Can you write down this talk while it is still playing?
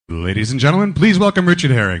Ladies and gentlemen, please welcome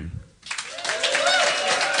Richard Herring.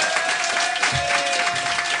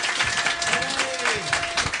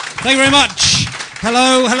 Thank you very much.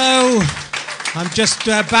 Hello. I'm just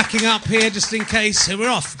backing up here just in case. We're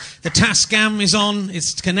off. The Tascam is on.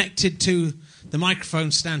 It's connected to the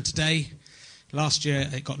microphone stand today. Last year,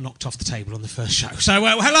 it got knocked off the table on the first show. So,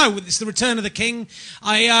 hello. It's the Return of the King.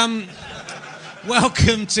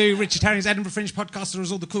 Welcome to Richard Herring's Edinburgh Fringe podcast, or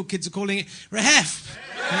as all the cool kids are calling it, Rehef.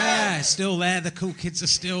 Yeah, it's still there. The cool kids are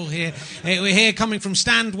still here. We're here coming from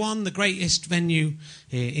Stand 1, the greatest venue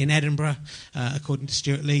in Edinburgh, according to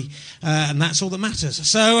Stuart Lee, and that's all that matters.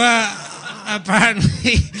 So,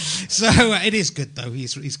 apparently, it is good, though.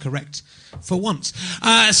 He's correct for once.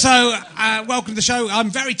 Welcome to the show. I'm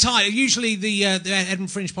very tired. Usually the Edinburgh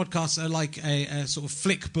Fringe podcasts are like a sort of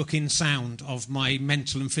flick book in sound of my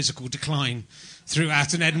mental and physical decline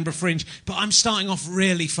throughout an Edinburgh Fringe, but I'm starting off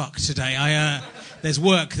really fucked today. There's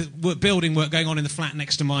building work going on in the flat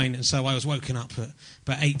next to mine, and so I was woken up at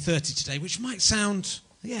about 8:30 today, which might sound,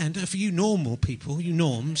 and for you normal people, you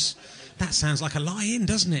norms, that sounds like a lie-in,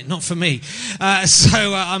 doesn't it? Not for me.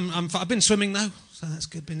 I've been swimming though, so that's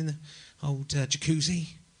good. Been in the old jacuzzi.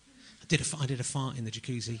 I did a fart in the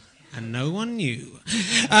jacuzzi. And no one knew.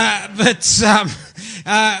 I've got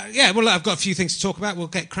a few things to talk about. We'll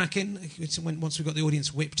get cracking once we've got the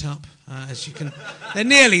audience whipped up. As you can, they're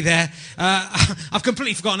nearly there. I've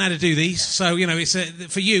completely forgotten how to do these. So, it's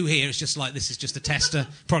for you here, it's just like, this is just a tester.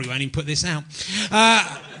 Probably won't even put this out.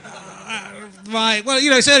 Right, well,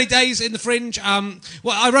 it's early days in the Fringe.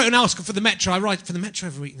 I wrote an article for the Metro. I write for the Metro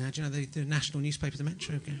every week now. Do you know the national newspaper, the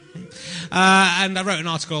Metro? Okay. And I wrote an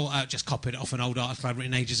article, just copied it off an old article I'd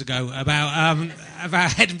written ages ago about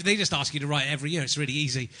Edinburgh. They just ask you to write it every year. It's really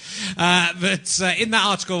easy. But in that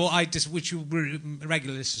article, which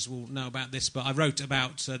regular listeners will know about this, but I wrote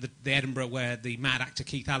about the Edinburgh where the mad actor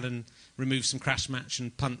Keith Allen removed some crash match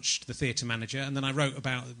and punched the theatre manager. And then I wrote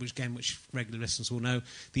about, which regular listeners will know,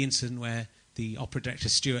 the incident where the opera director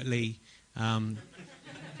Stuart Lee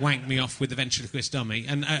wanked me off with the ventriloquist dummy.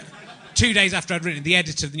 And 2 days after I'd written it, the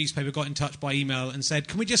editor of the newspaper got in touch by email and said,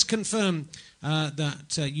 can we just confirm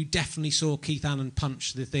that you definitely saw Keith Allen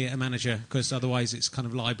punch the theatre manager, because otherwise it's kind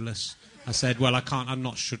of libelous. I said, well, I can't, I'm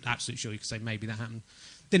not absolutely sure. You could say maybe that happened.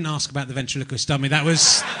 Didn't ask about the ventriloquist dummy. That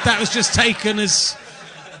was just taken as...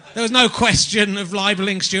 There was no question of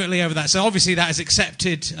libelling Stuart Lee over that. So obviously that is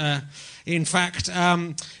accepted, in fact. I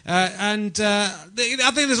think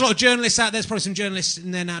there's a lot of journalists out there. There's probably some journalists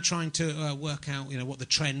in there now trying to work out, what the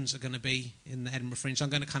trends are going to be in the Edinburgh Fringe. I'm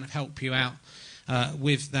going to kind of help you out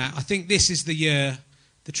with that. I think this is the year,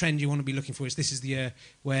 the trend you want to be looking for is this is the year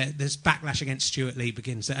where there's backlash against Stuart Lee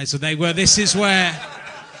begins. So this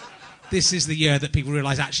is the year that people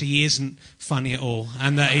realise actually he isn't funny at all,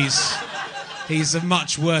 and that he's a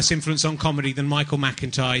much worse influence on comedy than Michael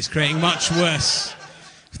McIntyre. He's creating much worse.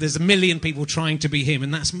 There's a million people trying to be him,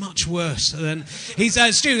 and that's much worse than...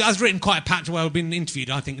 Stu has written quite been interviewed,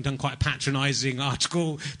 I think, and done quite a patronising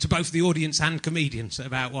article to both the audience and comedians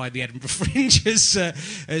about why the Edinburgh Fringe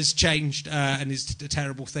has changed and is a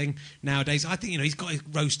terrible thing nowadays. I think, he's got his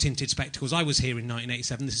rose-tinted spectacles. I was here in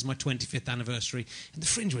 1987. This is my 25th anniversary. And the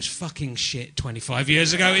Fringe was fucking shit 25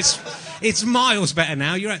 years ago. It's miles better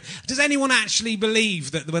now. You're right. Does anyone actually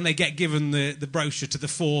believe that when they get given the brochure to the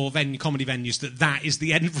four comedy venues, that is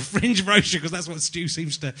the Edinburgh Fringe brochure? Because that's what Stu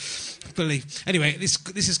seems to believe. Anyway,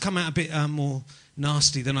 this has come out a bit more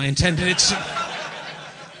nasty than I intended it to.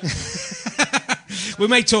 We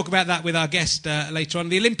may talk about that with our guest later on.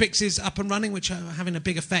 The Olympics is up and running, which are having a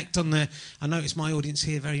big effect on I notice my audience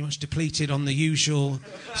here very much depleted on the usual.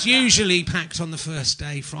 It's usually packed on the first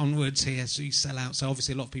day onwards here, so you sell out. So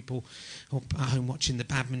obviously a lot of people are at home watching the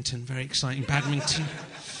badminton, very exciting badminton.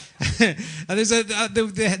 There's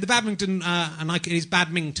the badminton, it is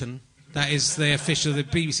badminton. That is the official. The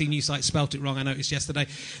BBC news site spelt it wrong, I noticed yesterday.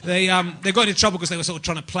 They got into trouble because they were sort of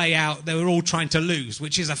trying to play out. They were all trying to lose,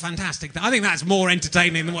 which is a fantastic thing. I think that's more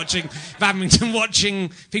entertaining than watching badminton,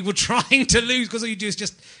 watching people trying to lose, because all you do is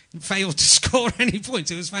just fail to score any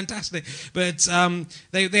points. It was fantastic. But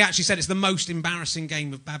they actually said it's the most embarrassing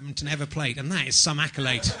game of badminton ever played, and that is some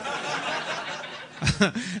accolade.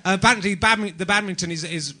 The badminton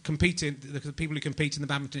is competing. The people who compete in the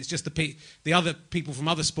badminton, it's just the other people from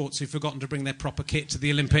other sports who've forgotten to bring their proper kit to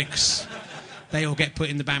the Olympics. They all get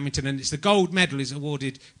put in the badminton, and it's the gold medal is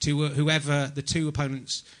awarded to whoever the two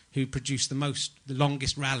opponents who produce the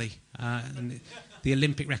longest rally. And the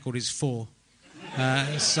Olympic record is 4.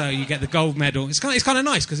 So you get the gold medal. It's kind of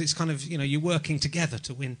nice because it's kind of you're working together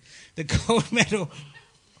to win the gold medal.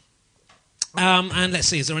 And let's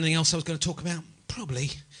see, is there anything else I was going to talk about?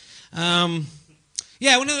 Probably.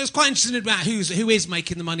 Yeah, well, no, it's quite interesting about who is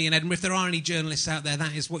making the money in Edinburgh. If there are any journalists out there,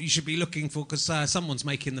 that is what you should be looking for, because someone's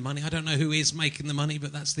making the money. I don't know who is making the money,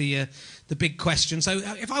 but that's the big question. So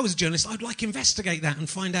if I was a journalist, I'd like to investigate that and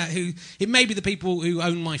find out who... It may be the people who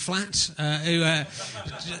own my flat who are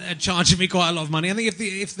charging me quite a lot of money. I think if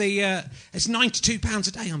it's £92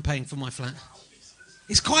 a day I'm paying for my flat.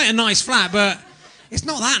 It's quite a nice flat, but... It's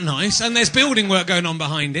not that nice, and there's building work going on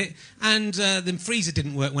behind it, and the freezer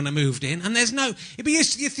didn't work when I moved in, and there's no... It'd be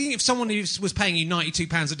used to, you think if someone was paying you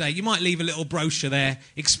 £92 a day, you might leave a little brochure there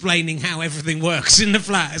explaining how everything works in the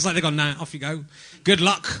flat. It's like they've gone, no, off you go. Good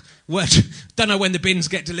luck. Don't know when the bins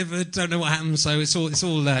get delivered, don't know what happens, so it's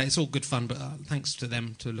all good fun, but thanks to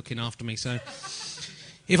them for looking after me, so...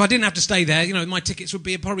 If I didn't have to stay there, my tickets would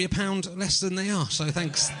be probably £1 less than they are, so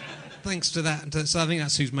thanks to that. So I think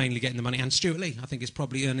that's who's mainly getting the money. And Stuart Lee, I think, is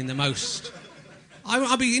probably earning the most.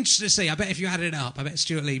 I'll be interested to see. I bet if you added it up, I bet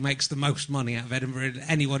Stuart Lee makes the most money out of Edinburgh than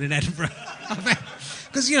anyone in Edinburgh.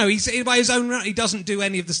 Because, he's by his own... He doesn't do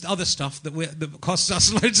any of the other stuff that costs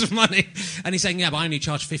us loads of money. And he's saying, yeah, but I only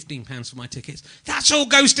charge £15 for my tickets. That all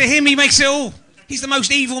goes to him. He makes it all. He's the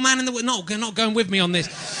most evil man in the world. Not going with me on this.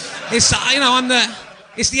 It's,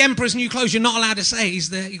 It's the Emperor's New Clothes. You're not allowed to say.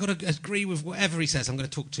 You've got to agree with whatever he says. I'm going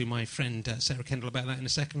to talk to my friend Sarah Kendall about that in a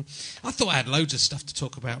second. I thought I had loads of stuff to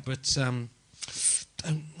talk about, but I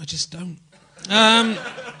just don't. I'm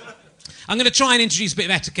going to try and introduce a bit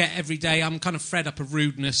of etiquette every day. I'm kind of fed up of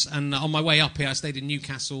rudeness, and on my way up here, I stayed in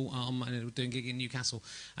Newcastle. Doing a gig in Newcastle,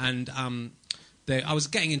 and I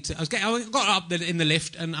got up in the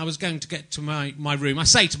lift, and I was going to get to my room. I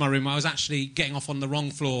say to my room, I was actually getting off on the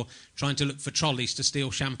wrong floor, trying to look for trolleys to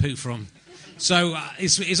steal shampoo from. So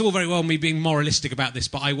it's all very well me being moralistic about this,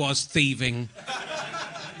 but I was thieving.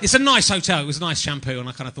 It's a nice hotel. It was a nice shampoo, and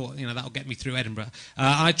I kind of thought, that'll get me through Edinburgh.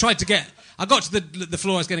 I got to the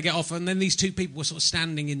floor I was going to get off, and then these two people were sort of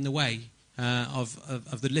standing in the way of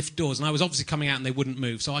the lift doors, and I was obviously coming out and they wouldn't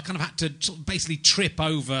move, so I kind of had to sort of basically trip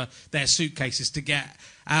over their suitcases to get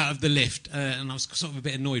out of the lift, and I was sort of a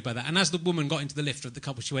bit annoyed by that. And as the woman got into the lift with the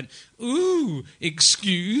couple, she went, "Ooh,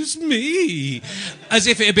 excuse me," as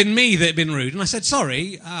if it had been me that had been rude. And I said,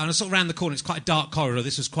 "Sorry," and I sort of ran the corner. It's quite a dark corridor.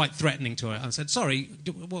 This was quite threatening to her. I said, "Sorry,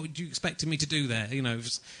 what would you expect me to do there?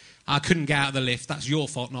 I couldn't get out of the lift. That's your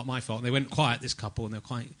fault, not my fault." And they went quiet, this couple, and they were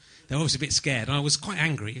obviously a bit scared. And I was quite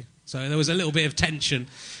angry. So there was a little bit of tension.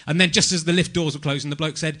 And then just as the lift doors were closing, the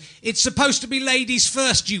bloke said, "It's supposed to be ladies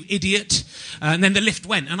first, you idiot." And then the lift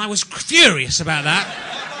went. And I was furious about that.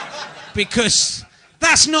 Because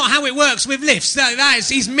that's not how it works with lifts.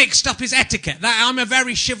 He's mixed up his etiquette. I'm a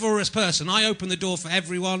very chivalrous person. I open the door for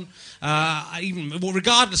everyone,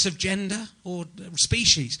 regardless of gender or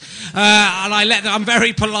species. And I'm a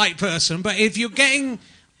very polite person. But if you're getting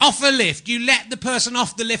off a lift, you let the person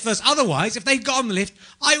off the lift first. Otherwise, if they'd got on the lift,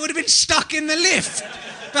 I would have been stuck in the lift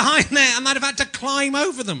behind there, and I'd have had to climb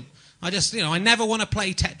over them. I never want to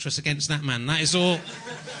play Tetris against that man. That is all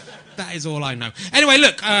I know. Anyway,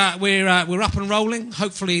 look, we're up and rolling.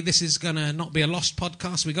 Hopefully this is going to not be a lost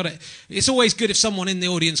podcast. We got it. It's always good if someone in the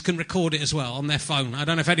audience can record it as well on their phone. I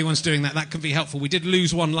don't know if anyone's doing that. That can be helpful. We did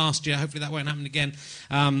lose one last year. Hopefully that won't happen again.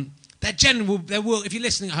 If you're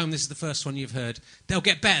listening at home, this is the first one you've heard. They'll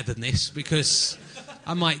get better than this, because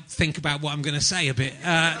I might think about what I'm going to say a bit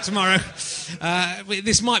tomorrow.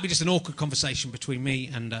 This might be just an awkward conversation between me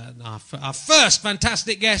and our first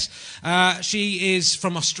fantastic guest. She is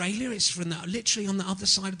from Australia. It's from literally on the other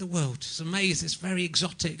side of the world. It's amazing. It's very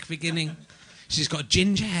exotic beginning. She's got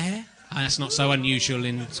ginger hair. That's not so unusual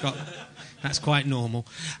in Scotland. That's quite normal.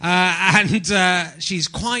 And she's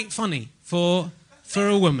quite funny for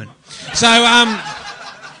a woman. So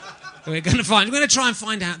we're going to try and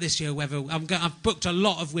find out this year whether I've booked a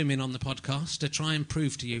lot of women on the podcast to try and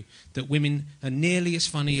prove to you that women are nearly as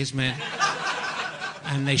funny as men,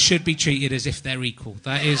 and they should be treated as if they're equal.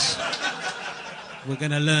 We're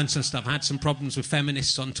going to learn some stuff. I had some problems with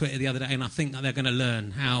feminists on Twitter the other day, and I think that they're going to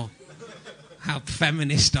learn how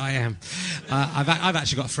feminist I am. I've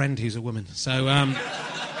actually got a friend who's a woman, so.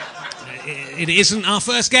 It isn't our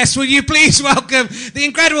first guest. Will you please welcome the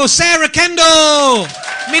incredible Sarah Kendall?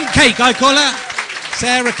 Mint Cake, I call her.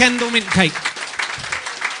 Sarah Kendall Mint Cake.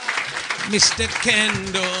 Mr.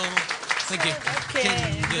 Kendall. Thank you.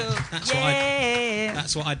 Kendall.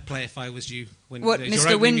 That's what I'd play if I was you. What,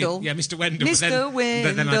 Mr. Wendell? Yeah, Mr. Wendell. Mr. Wendell.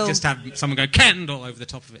 But then I'd just have someone go, Kendall, over the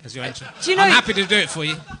top of it as your intro. Do you know, I'm happy to do it for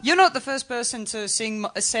you. You're not the first person to sing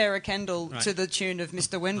Sarah Kendall to the tune of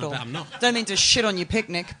Mr. Wendell. I bet I'm not. Don't mean to shit on your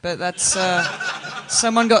picnic, but that's...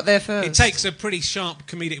 someone got there first. It takes a pretty sharp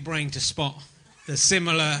comedic brain to spot the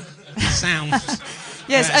similar sounds.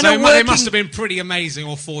 Yes, and so a they working... must have been pretty amazing,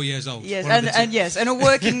 or 4 years old. Yes, one of the two. and a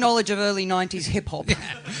working knowledge of early 90s hip-hop.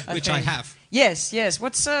 Which I have. Yes.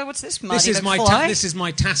 What's this, Marty This is McFly? this is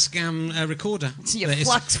my Tascam recorder. It's your That is-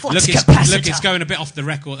 flux look, capacitor. it's going a bit off the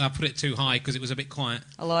record. I put it too high because it was a bit quiet.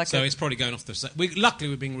 I like so it. it's probably going off the set. Luckily,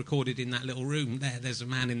 we're being recorded in that little room there. There's a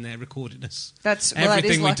man in there recording us. That is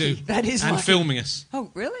Everything lucky. we do. That is and lucky. filming us.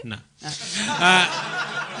 Oh, really? No.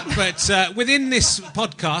 But within this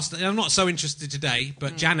podcast, I'm not so interested today,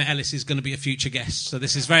 but Janet Ellis is going to be a future guest. So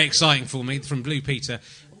this is very exciting for me from Blue Peter.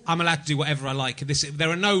 I'm allowed to do whatever I like. There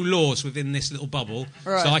are no laws within this little bubble,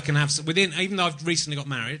 right. so I can have even though I've recently got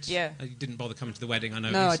married. Yeah. You didn't bother coming to the wedding. I know.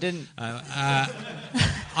 No, I didn't.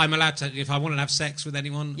 I'm allowed to, if I wanted to have sex with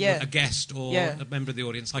anyone, Yeah. a guest or Yeah. a member of the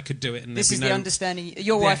audience, I could do it. And This there'd is be the no- understanding.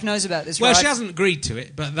 Your wife knows about this, Well, right? she hasn't agreed to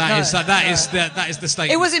it, but that No, is the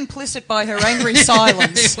statement. It was implicit by her angry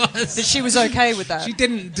silence It was. that she was okay with that. She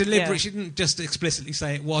didn't deliberate. Yeah. She didn't just explicitly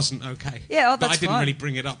say it wasn't okay. Yeah, but I that's didn't fine. really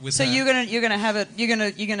bring it up with So her. you're gonna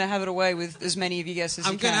have it away with as many of your guests as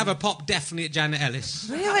I'm you going can. to have a pop definitely at Janet Ellis.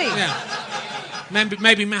 Really? Yeah.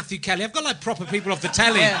 Maybe Matthew Kelly. I've got like proper people off the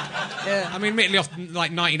telly. Yeah. I mean, admittedly off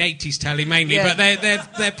like 1980s telly mainly, Yeah.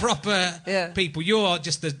 but they're proper Yeah. people. You're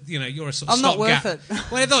just you're a sort of I'm not worth stopgap.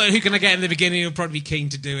 it. Well, I thought who can I get in the beginning who'll probably be keen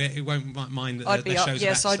to do it, who won't mind that I'd the be up- show's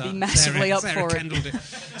yes, about I'd to be start. massively up Sarah for it. Kendall did.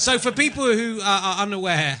 So for people who are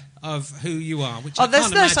unaware of who you are, which Oh, I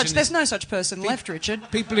can't imagine there's no such person left,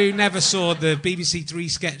 Richard. people who never saw the BBC Three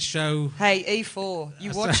sketch show. Hey, E4,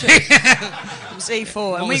 you watch it. It was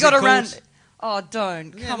E4, What and we was got it around. called? Oh,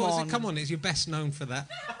 don't Yeah, come what was on. it? Come on, you're best known for that.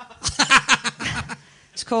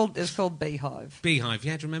 It's called Beehive. Beehive,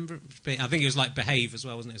 yeah, do you remember? I think it was like Behave as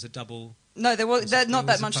well, wasn't it? It was a double. No, there was not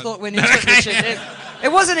that much a thought went into it, Richard.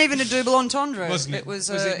 It wasn't even a double entendre. Wasn't it? It was.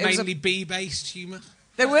 Was it it was mainly bee-based humour?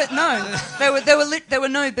 there were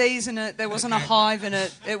no bees in it. There wasn't a hive in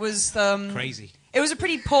it. It was Crazy. It was a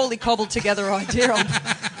pretty poorly cobbled together idea.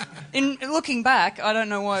 In looking back, I don't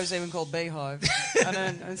know why it was even called Beehive. I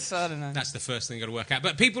don't know. That's the first thing you've got to work out.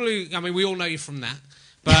 But people who, I mean, we all know you from that.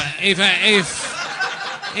 But if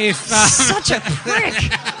Such a prick.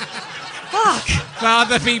 Fuck. for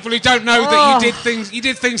other people who don't know that you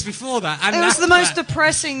did things before that, and It was that- the most that-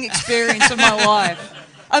 depressing experience of my life.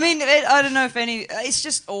 I mean, I don't know if any. It's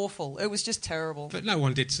just awful. It was just terrible. But no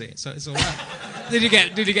one did see it, so it's all right. Did you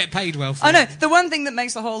get paid well for I it? know. The one thing that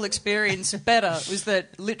makes the whole experience better was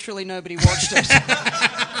that literally nobody watched it.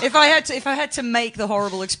 If I had to make the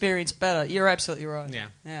horrible experience better, you're absolutely right.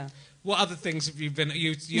 Yeah. What other things have you been?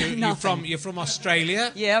 You're Nothing. from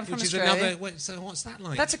Australia. Yeah, I'm from which Australia. Is another. So what's that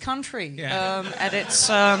like? That's a country. Yeah. And it's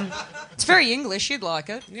very English. You'd like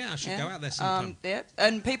it. Yeah, I should go out there sometime. Yeah,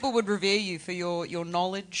 and people would revere you for your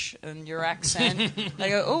knowledge and your accent. They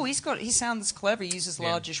go, oh, he sounds clever. He uses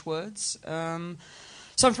Yeah. largish words.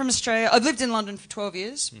 So I'm from Australia. I've lived in London for 12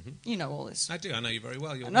 years. Mm-hmm. You know all this. I do. I know you very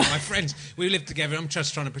well. You're one of my friends. We live together. I'm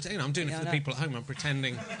just trying to pretend. I'm doing it Yeah, for I the know. people at home. I'm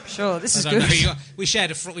pretending. Sure, this is I don't good. know who you are. We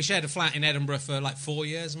shared a flat in Edinburgh for like 4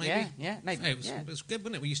 years, maybe. Yeah, maybe. Hey, it Yeah. was good,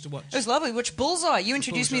 wasn't it? We used to watch. It was lovely. Which Bullseye? You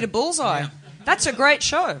introduced me to Bullseye. Bullseye. Yeah. That's a great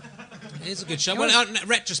show. It's a good show. It Well, was-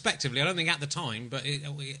 retrospectively, I don't think at the time, but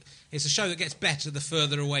it's a show that gets better the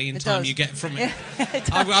further away in It time does. you get from it. Yeah, it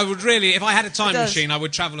does. I would really, if I had a time It does. machine, I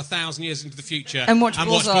would travel 1,000 years into the future And watch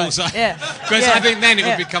Bullseye. Yeah. Because Yeah. I think then it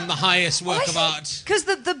Yeah. would become the highest work of art. Because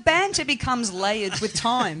the banter becomes layered with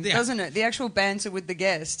time, Yeah. doesn't it? The actual banter with the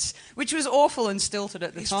guests, which was awful and stilted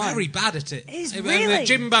at the He's time. very bad at it. He's And really-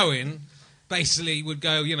 Jim Bowen basically would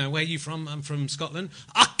go, where are you from? I'm from Scotland.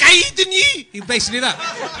 Okay, didn't you? He basically that.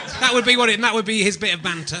 That would be and that would be his bit of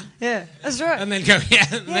banter. Yeah, that's right. And then go,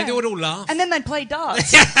 and Yeah. they would all laugh. And then they'd play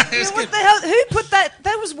darts. Yeah, You it's know, what good. the hell? Who put that?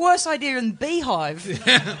 That was worse idea than Beehive.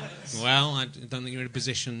 Well, I don't think you're in a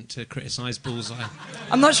position to criticise Bullseye.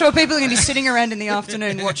 I'm not sure people are going to be sitting around in the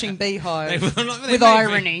afternoon watching Beehive They with may be.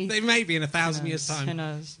 irony. They may be in 1,000 years' time. Who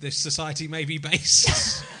knows? This society may be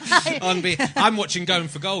based on I'm watching Going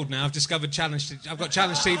for Gold now. I've discovered I've got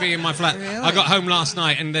Challenge TV in my flat. Really? I got home last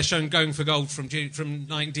night and they're showing Going for Gold from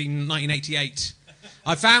 1988.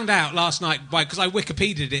 I found out last night because I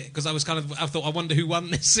Wikipedia'd it because I thought I wonder who won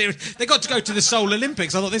this series. They got to go to the Seoul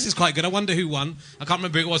Olympics. I thought this is quite good. I wonder who won. I can't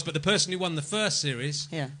remember who it was, but the person who won the first series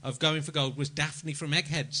of Going for Gold was Daphne from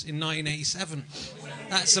Eggheads in 1987.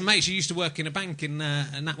 That's amazing. She used to work in a bank in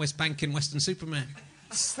NatWest Bank in Weston-super-Mare.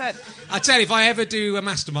 What's that? I tell you, if I ever do a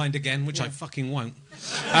mastermind again, which I fucking won't,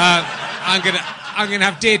 I'm gonna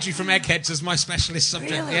have Deirdre from Eggheads as my specialist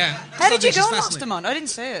subject. Really? Yeah. How did you She's go on fascinating. Mastermind? I didn't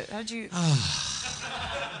see it. How did you?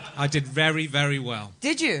 I did very, very well.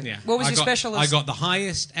 Did you? Yeah. What was your got, specialist? I got the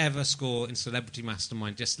highest ever score in Celebrity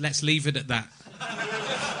Mastermind. Just let's leave it at that.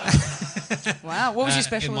 Wow. What was your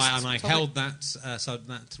specialist And I topic? held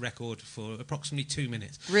that record for approximately 2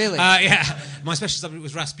 minutes. Really? Yeah. My specialist subject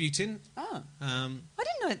was Rasputin. Oh. I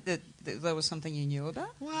didn't know that there was something you knew about.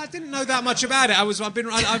 Well, I didn't know that much about it. I'm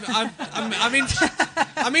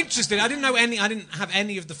interested. I didn't have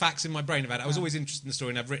any of the facts in my brain about it. I was always interested in the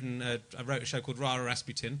story, and I wrote a show called Rara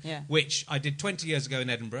Rasputin, which I did 20 years ago in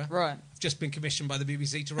Edinburgh. Right. I've just been commissioned by the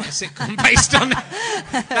BBC to write a sitcom based on it.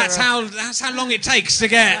 That's how long it takes to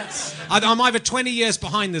get. I'm either 20 years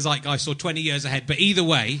behind the zeitgeist or 20 years ahead. But either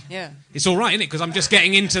way, it's all right, isn't it? Because I'm just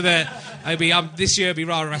getting into the. This year it'll be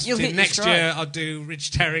Rara Rasputin. Next year I'll do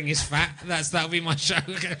Richard Herring is fat. That'll be my show.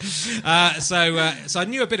 So I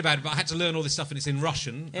knew a bit about it, but I had to learn all this stuff, and it's in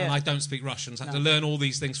Russian, and I don't speak Russian, so I had to learn all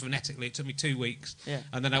these things phonetically. It took me 2 weeks,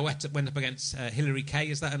 and then I went up against Hilary Kay.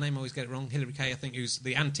 Is that her name? I always get it wrong. Hilary Kay, I think, who's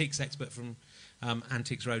the antiques expert from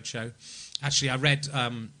Antiques Roadshow. Actually, I read.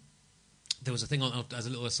 There was a thing on, as a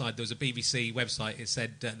little aside, there was a BBC website. It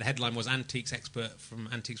said the headline was "Antiques expert from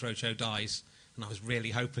Antiques Roadshow dies," and I was really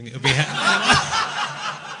hoping it would be.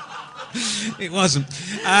 It wasn't.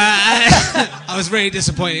 I was really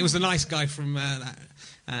disappointed. It was the nice guy from the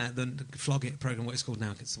Flog It programme. What it's called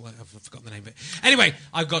now? I've forgotten the name of it. Anyway,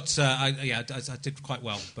 I did quite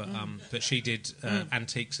well, but she did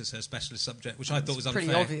antiques as her specialist subject, which I thought was unfair.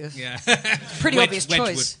 Pretty obvious. Yeah, pretty obvious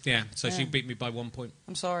choice. Yeah, so she beat me by 1 point.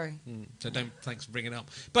 I'm sorry. So thanks for bringing it up.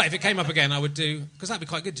 But if it came up again, I would do, because that'd be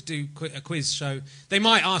quite good to do a quiz show. They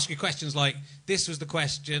might ask you questions like, this was the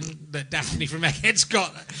question that Daphne from Eggheads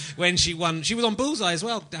got when she won. She was on Bullseye as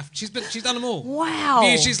well. She's done them all. Wow.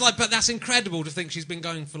 Yeah, she's like, but that's incredible to think she's been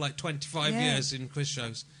going for like 25 years in quiz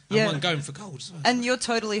shows. And one going for gold. So. And you're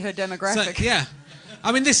totally her demographic. So, yeah.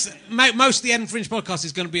 I mean, most of the Ed and Fringe podcast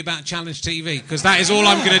is going to be about Challenge TV, because that is all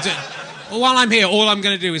I'm going to do. Well, while I'm here, all I'm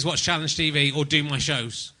going to do is watch Challenge TV or do my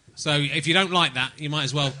shows. So if you don't like that, you might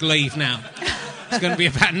as well leave now. It's going to be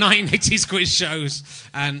about 1980s quiz shows,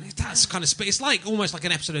 and that's kind of it's like almost like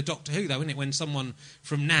an episode of Doctor Who, though, isn't it? When someone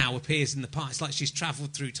from now appears in the past, it's like she's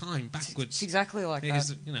travelled through time backwards. It's exactly like that.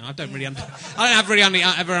 Is, I don't have really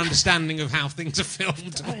ever understanding of how things are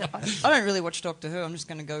filmed. I don't really watch Doctor Who. I'm just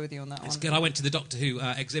going to go with you on that one. It's good. I went to the Doctor Who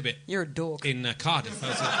exhibit. You're a dork. In Cardiff.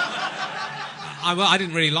 I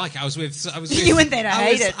didn't really like it. I was with you went there to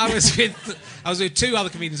hate it. I was with two other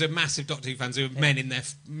comedians who are massive Doctor Who fans, who are men in their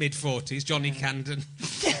mid-40s, Johnny Camden,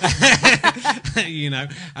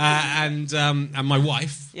 and my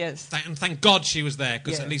wife. Yes. And thank God she was there,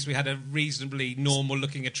 because at least we had a reasonably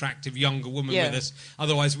normal-looking, attractive younger woman with us.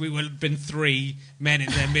 Otherwise, we would have been three men in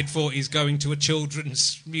their mid-40s going to a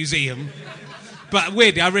children's museum. But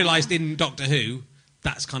weirdly, I realised in Doctor Who,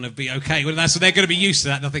 that's kind of be okay with that. So they're going to be used to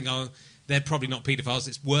that. They'll think, they're probably not paedophiles.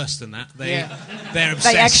 It's worse than that. They're obsessed.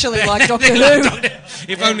 They actually like Doctor Who.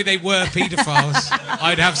 If only they were paedophiles,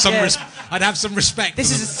 I'd have some. I'd have some respect. This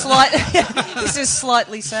is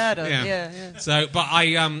slightly sadder. Yeah. So, but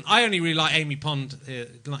I only really like Amy Pond.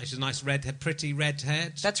 She's a nice pretty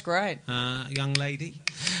red-haired. That's great. Young lady,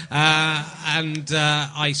 and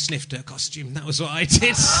I sniffed her costume. That was what I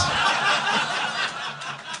did.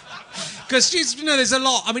 Because she's, there's a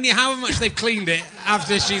lot. I mean, however much they've cleaned it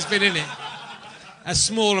after she's been in it, a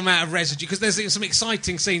small amount of residue. Because there's some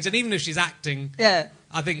exciting scenes, and even if she's acting, I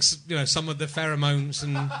think some of the pheromones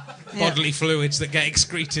and bodily fluids that get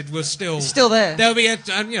excreted were still there. There'll be a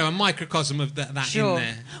microcosm of that in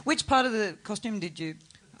there. Which part of the costume did you?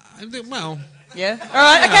 Well, yeah. All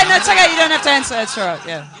right. Okay. No, it's okay. You don't have to answer. It's all right.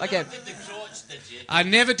 Yeah. Okay. I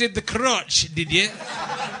never did the crotch, did you?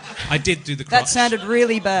 I did do the crotch. That sounded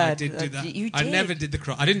really bad. I did do that. You did. I never did the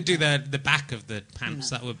crotch. I didn't do the back of the pants.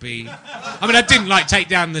 That would be... I mean, I didn't, take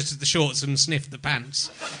down the shorts and sniff the pants.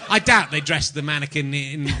 I doubt they dressed the mannequin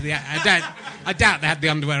in the... I doubt they had the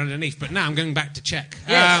underwear underneath, but now I'm going back to check.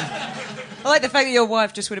 Yes. I like the fact that your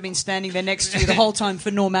wife just would have been standing there next to you the whole time for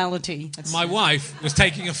normality. My wife was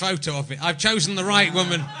taking a photo of it. I've chosen the right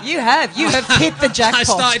woman. You have hit the jackpot. I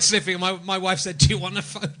started sniffing, and my wife said, "Do you want a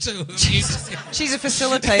photo of you?" She's a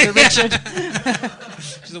facilitator, Richard.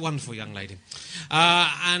 She's a wonderful young lady.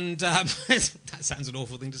 That sounds an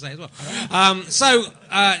awful thing to say as well. So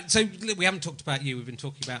we haven't talked about you. We've been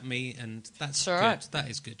talking about me, and that's all good. Right. That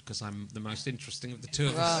is good, because I'm the most interesting of the two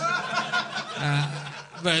of us.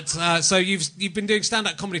 So you've been doing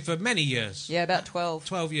stand-up comedy for many years. Yeah, about 12.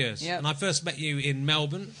 12 years. Yep. And I first met you in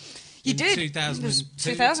Melbourne. You did. 2002. It was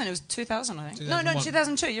 2000. It was 2000, I think. 2001. No,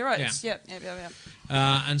 2002. You're right. Yeah. Yep.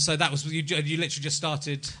 And so that was you literally just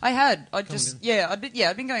started. I'd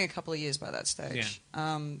been going a couple of years by that stage.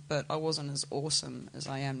 Yeah. But I wasn't as awesome as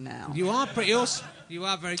I am now. You are pretty awesome. You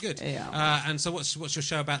are very good. Yeah. And so what's your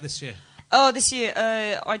show about this year? This year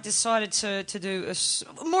I decided to do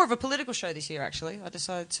more of a political show this year, actually. I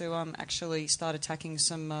decided to actually start attacking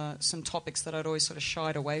some topics that I'd always sort of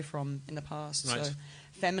shied away from in the past. Right. So,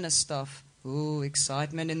 feminist stuff. Ooh,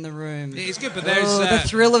 excitement in the room. It's good, but there's... the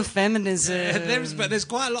thrill of feminism. there's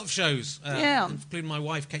quite a lot of shows, Yeah. including my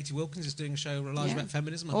wife, Katie Wilkins, is doing a show largely about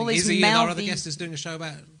feminism. I All think these Izzy, our other mouthy- guest, is doing a show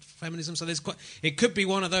about feminism. So it could be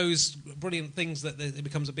one of those brilliant things that it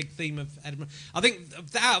becomes a big theme of Edinburgh. I think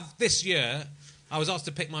out of this year, I was asked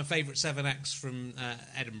to pick my favourite 7 acts from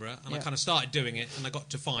Edinburgh, and I kind of started doing it, and I got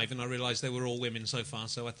to 5, and I realised they were all women so far,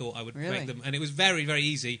 so I thought I would Really? pick them. And it was very, very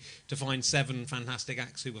easy to find 7 fantastic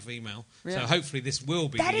acts who were female. Really? So hopefully this will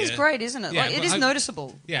be That the is year. great, isn't it? Yeah, Like, it but is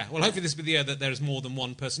noticeable. Yeah, well, hopefully this will be the year that there is more than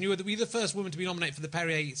one person. You were the first woman to be nominated for the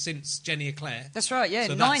Perrier since Jenny Eclair. That's right, yeah.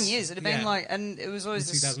 So 9 years. It had been yeah. and it was always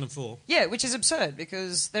In 2004. Yeah, which is absurd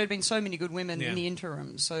because there had been so many good women Yeah. in the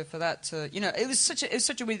interim. So for that to, it was such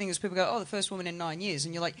a weird thing as people go, oh, the first woman in 9 years,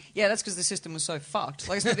 and you're like, yeah, that's because the system was so fucked.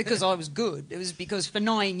 Like, it's not because I was good. It was because for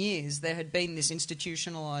 9 years there had been this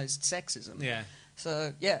institutionalized sexism. Yeah.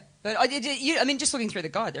 So yeah, but I mean, just looking through the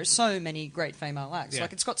guide, there's so many great female acts. Yeah.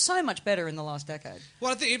 Like, it's got so much better in the last decade.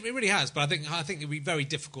 Well, I think it really has, but I think it'll be very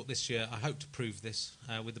difficult this year. I hope to prove this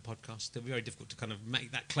with the podcast. It'll be very difficult to kind of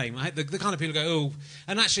make that claim. I hope the kind of people go, oh,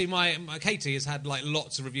 and actually, my Katie has had like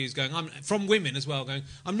lots of reviews going. From women as well, going.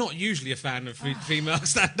 I'm not usually a fan of female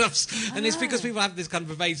stand-ups, and it's because people have this kind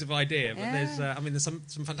of evasive idea. But there's some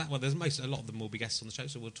fantastic. Well, a lot of them will be guests on the show,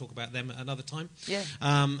 so we'll talk about them at another time. Yeah.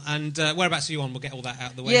 And whereabouts are you on? We'll get all that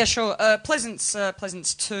out of the way. Yeah, sure. Pleasance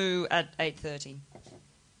 2 at 8:30.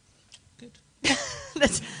 Good.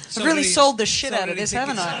 I've really sold the shit out of this,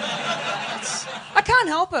 haven't I? I can't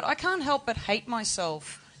help it. I can't help but hate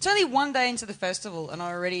myself. It's only one day into the festival, and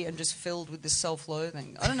I already am just filled with this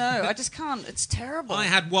self-loathing. I don't know. I just can't. It's terrible. I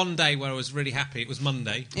had one day where I was really happy. It was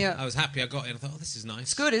Monday. Yeah. I was happy I got in. I thought, oh, this is nice.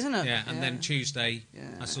 It's good, isn't it? Yeah, and then Tuesday, Yeah.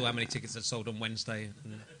 I saw how many tickets I'd sold on Wednesday,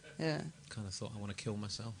 and Yeah. kind of thought, I want to kill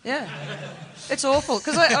myself. Yeah, it's awful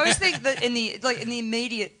because I always think that in the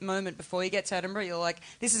immediate moment before you get to Edinburgh, you're like,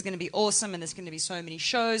 this is going to be awesome, and there's going to be so many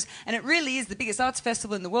shows, and it really is the biggest arts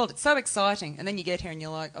festival in the world. It's so exciting, and then you get here and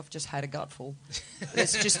you're like, I've just had a gutful.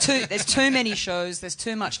 There's too many shows. There's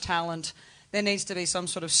too much talent. There needs to be some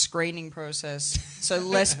sort of screening process so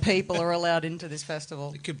less people are allowed into this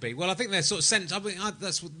festival. It could be. Well, I think they're sort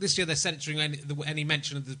of this year they're censoring any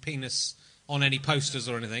mention of the penis on any posters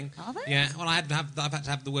or anything. Are they? Yeah. Well, I've had to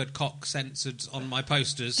have the word cock censored on my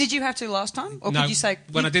posters. Did you have to last time, or No, could you say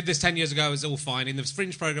when I did this 10 years ago, it was all fine. In the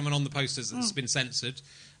Fringe programme and on the posters, it's been censored.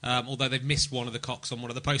 Although they've missed one of the cocks on one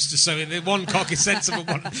of the posters, so one cock is censored,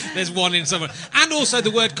 but there's one in somewhere. And also, the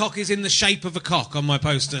word cock is in the shape of a cock on my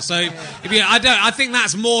poster. So, I think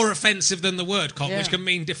that's more offensive than the word cock, which can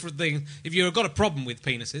mean different things. If you've got a problem with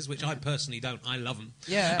penises, which I personally don't, I love them.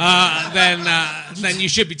 Then you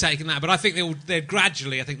should be taking that. But I think they're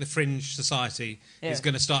gradually. I think the Fringe Society is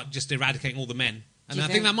going to start just eradicating all the men. And I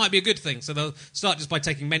think that might be a good thing. So they'll start just by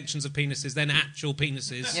taking mentions of penises, then actual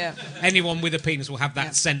penises. Yeah. Anyone with a penis will have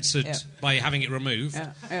that censored by having it removed.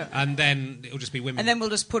 Yeah. And then it'll just be women. And then we'll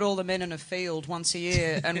just put all the men in a field once a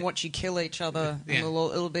year and watch you kill each other. And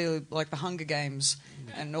it'll be like the Hunger Games.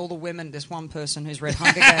 And all the women, there's one person who's read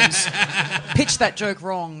Hunger Games. Pitched that joke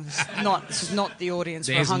wrong. This is not the audience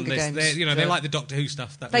for Hunger Games. They like the Doctor Who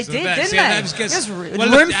stuff. They did, didn't they? That was good.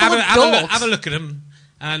 Have a look at them.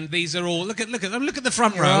 And these are all. Look at them. Look at the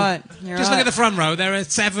front row. Right. Just look at the front row. There are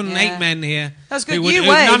 7, 8 men here. That's good. Who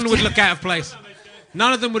none would look out of place.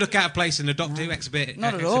 None of them would look out of place in a Doctor Who exhibit.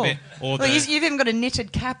 Not at all. Or you've even got a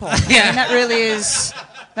knitted cap on. Yeah. And that really is.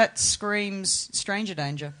 That screams stranger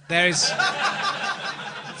danger. There is.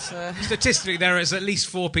 Statistically, there is at least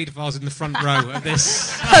 4 paedophiles in the front row of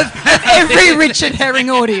this. of every Richard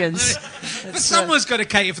Herring audience. But someone's got to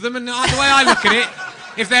cater for them, and the way I look at it,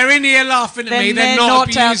 if they're in here laughing at me, they're not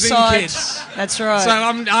abusing outside. kids. That's right. So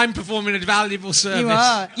I'm performing a valuable service. You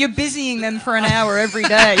are. You're busying them for an hour every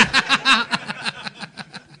day.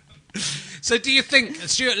 So do you think,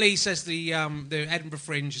 Stuart Lee says the Edinburgh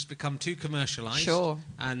Fringe has become too commercialised. Sure.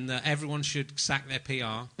 And everyone should sack their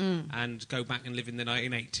PR and go back and live in the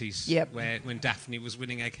 1980s. Yep. When Daphne was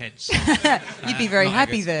winning eggheads. You'd be very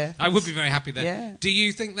happy there. I would be very happy there. Yeah. Do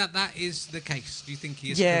you think that is the case? Do you think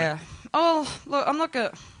he is Yeah. correct? Oh, look, I'm not going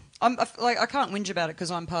to... I can't whinge about it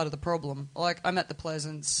because I'm part of the problem. Like, I'm at the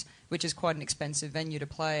Pleasance, which is quite an expensive venue to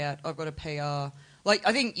play at. I've got a PR...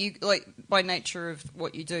 I think you, by nature of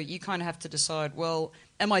what you do, you kind of have to decide, well,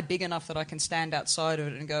 am I big enough that I can stand outside of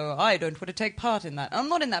it and go, I don't want to take part in that? I'm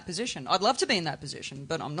not in that position. I'd love to be in that position,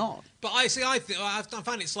 but I'm not. But I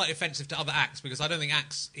find it slightly offensive to other acts because I don't think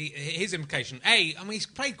his implication. He's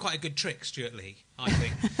played quite a good trick, Stuart Lee, I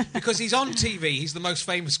think, because he's on TV. He's the most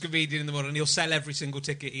famous comedian in the world, and he'll sell every single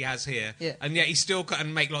ticket he has here. Yeah. And yet he still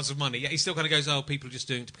and make lots of money. Yet he still kind of goes, "Oh, people are just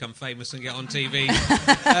doing it to become famous and get on TV."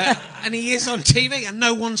 And he is on TV, and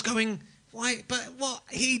no one's going, "Why?" But what?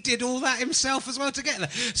 He did all that himself as well to get there.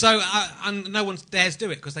 So and no one dares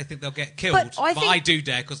do it because they think they'll get killed. But I do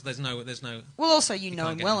dare because there's no. Well, also you know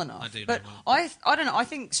him well enough. I do. But know him well. I don't know. I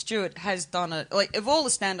think Stuart has done it. Like of all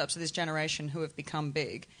the stand-ups of this generation who have become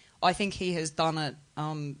big, I think he has done it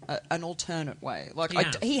an alternate way. Like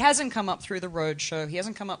he hasn't come up through the Road Show. He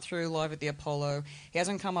hasn't come up through Live at the Apollo. He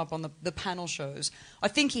hasn't come up on the panel shows. I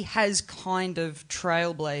think he has kind of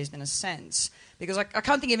trailblazed in a sense. Because I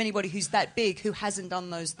can't think of anybody who's that big who hasn't done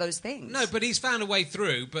those things. No, but he's found a way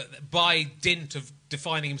through, but by dint of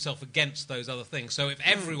defining himself against those other things. So if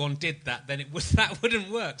everyone did that, then that wouldn't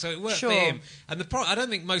work. So it worked for him. And I don't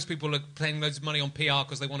think most people are paying loads of money on PR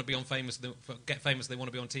because they want to be on famous. Get famous, they want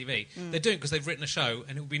to be on TV. They're doing it because they've written a show,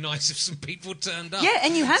 and it would be nice if some people turned up. Yeah,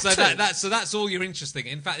 and you have to. So that's all you're interested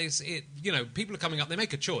in. In fact, people are coming up. They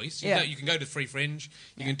make a choice. You can go to Free Fringe.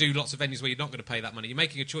 You can do lots of venues where you're not going to pay that money. You're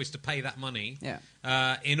making a choice to pay that money.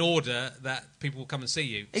 Yeah. In order that people will come and see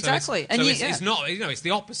you. Exactly. It's not, it's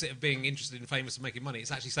the opposite of being interested in famous and making money.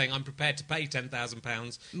 It's actually saying I'm prepared to pay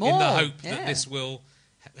 £10,000 in the hope that this will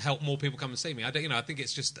help more people come and see me. I think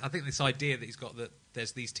this idea that he's got that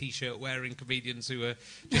there's these T-shirt wearing comedians who are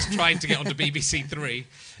just trying to get onto BBC Three,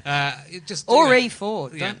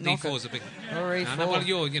 E4. Yeah, E4 is a big. Or E4. No, well,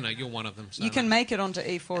 you're one of them. So you can make it onto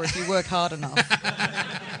E4 if you work hard enough.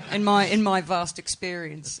 In my vast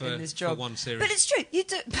experience in this job, for one series. But it's true. You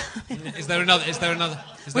do. Is there another?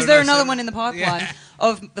 Was there another one in the pipeline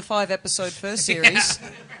of the 5-episode first series?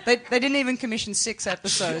 Yeah. They didn't even commission 6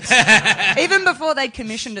 episodes. Even before they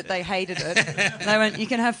commissioned it, they hated it. They went, "You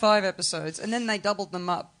can have 5 episodes," and then they doubled them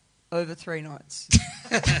up over 3 nights.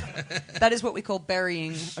 That is what we call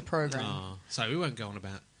burying a program. Oh, so we won't go on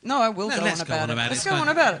about. No, I will go on about it. Let's go on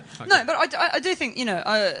about it. No, but I do think,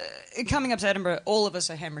 coming up to Edinburgh, all of us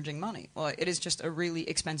are hemorrhaging money. Like, it is just a really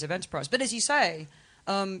expensive enterprise. But as you say,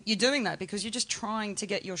 you're doing that because you're just trying to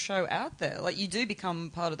get your show out there. Like, you do become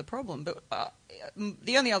part of the problem. But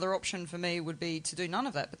the only other option for me would be to do none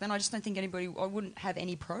of that. But then I just don't think I wouldn't have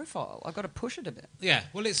any profile. I've got to push it a bit. Yeah,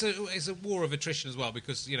 well, it's a war of attrition as well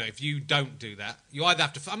because, if you don't do that, you either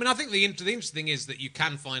have to... I think the interesting thing is that you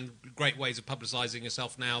can find great ways of publicising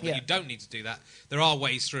yourself now, but you don't need to do that. There are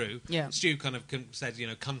ways through. Yeah. Stu kind of said,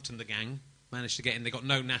 Cunt and the gang managed to get in. They got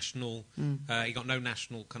no national... he got no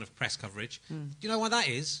national kind of press coverage. Do you know why that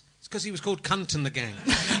is? It's because he was called Cunt and the Gang.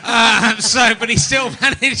 But he still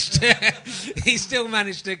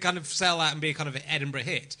managed to kind of sell out and be a kind of an Edinburgh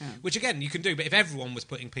hit, which again you can do. But if everyone was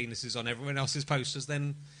putting penises on everyone else's posters,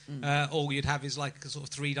 then all you'd have is like sort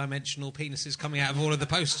of 3-dimensional penises coming out of all of the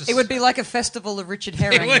posters. It would be like a festival of Richard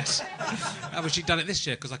Herring. It would. I wish he'd done it this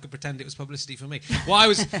year because I could pretend it was publicity for me.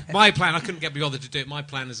 My plan. I couldn't get bothered to do it. My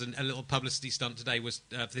plan as a little publicity stunt today was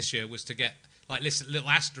this year was to get like little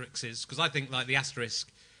asterisks because I think like the asterisk.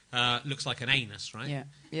 Looks like an anus, right? Yeah,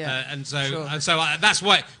 yeah. And so that's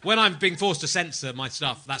why when I'm being forced to censor my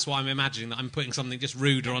stuff, that's why I'm imagining that I'm putting something just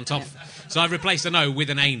ruder on top. Yeah. So I've replaced an O with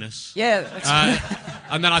an anus. Yeah.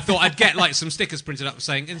 And then I thought I'd get like some stickers printed up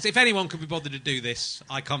saying, if anyone could be bothered to do this,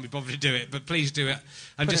 I can't be bothered to do it, but please do it.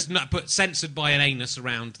 And put censored by an anus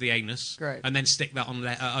around the anus. Great. And then stick that on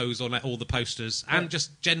O's on all the posters. And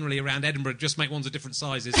just generally around Edinburgh, just make ones of different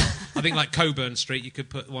sizes. I think like Coburn Street, you could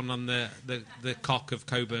put one on the cock of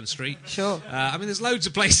Coburn Street. Sure. There's loads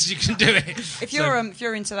of places you can do it. If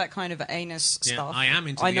you're into that kind of anus stuff, I am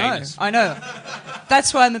into anus. I know.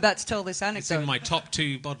 That's why I'm about to tell this anecdote. It's in my top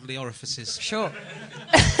 2 bodily orifices. Sure.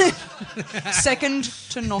 Second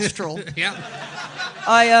to nostril. Yeah.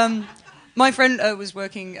 My friend was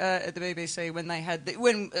working at the BBC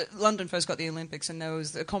when London first got the Olympics, and there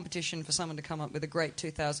was a competition for someone to come up with a great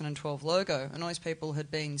 2012 logo. And all these people had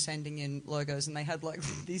been sending in logos, and they had like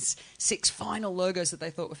these 6 final logos that they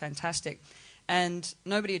thought were fantastic. And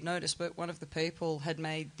nobody had noticed, but one of the people had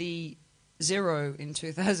made the Zero in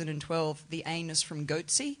 2012, the anus from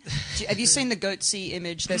Goatsy. Have you seen the Goatsy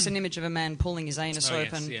image? There's an image of a man pulling his anus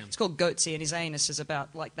open. Yes, yeah. It's called Goatsy, and his anus is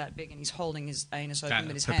about like that big, and he's holding his anus open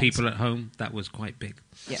with his For hands. people at home, that was quite big.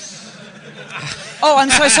 Yeah. Oh, I'm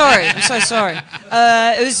so sorry. I'm so sorry.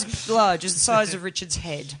 It was large. It was the size of Richard's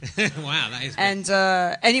head. Wow, that is big. And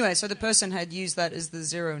anyway, so the person had used that as the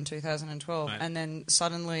zero in 2012, Right. and then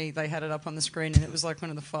suddenly they had it up on the screen, and it was like one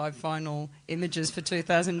of the 5 final images for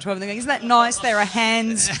 2012. And they're going, isn't that nice? There are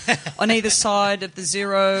hands on either side of the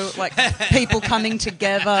zero, like people coming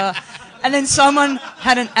together. And then someone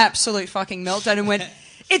had an absolute fucking meltdown and went,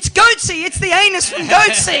 "It's Goatsy! It's the anus from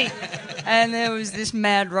Goatsy!" And there was this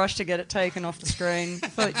mad rush to get it taken off the screen.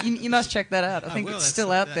 But you must check that out. I think it's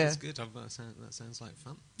still out there. That's good. That sounds like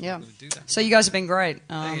fun. Yeah. I'm gonna do that. So you guys have been great.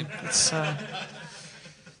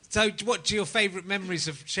 So, what are your favourite memories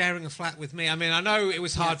of sharing a flat with me? I mean, I know it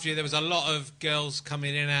was hard for you. There was a lot of girls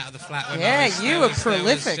coming in and out of the flat. When you were prolific.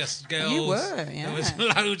 There was just girls. You were, yeah. There was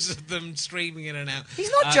loads of them streaming in and out.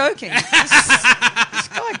 He's not joking. This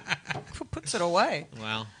guy puts it away.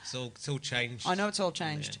 Well, it's all changed. I know it's all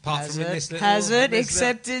changed. Yeah. Apart Has from in it? this little- Has it? this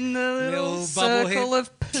Except in the little bubble circle here.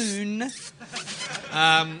 of poon.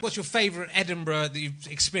 What's your favourite Edinburgh that you've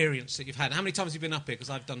experienced that you've had? How many times have you been up here? Because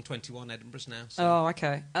I've done 21 Edinburghs now. So Oh,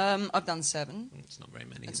 okay. I've done 7. it's not very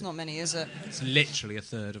many. It's is it? not many, is it? It's literally a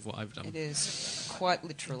third of what I've done. It is. Quite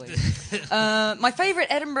literally. My favourite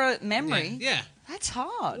Edinburgh memory? Yeah. That's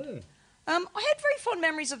hard. I had very fond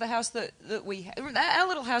memories of the house that we had. Our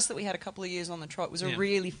little house that we had a couple of years on the trot was a Yeah.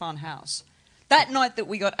 really fun house. That night that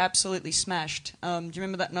we got absolutely smashed, do you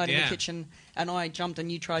remember that night in Yeah. the kitchen and I jumped and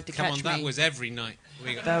you tried to Come catch on, that me? was every night.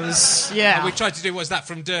 That was, yeah. We tried to do, was that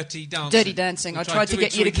from Dirty Dancing? Dirty Dancing. I tried to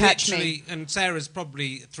get you to catch me. And Sarah's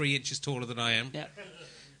probably 3 inches taller than I am. Yeah.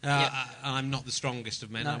 I'm not the strongest of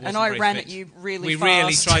men. No, I wasn't and I very ran fit. at you really we fast.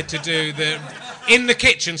 really tried to do in the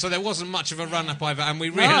kitchen, so there wasn't much of a run up either. And we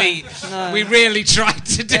really tried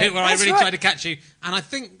to do it, where I That's really right. tried to catch you. And I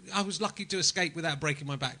think I was lucky to escape without breaking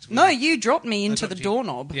my back. No, you dropped me into the dropped you.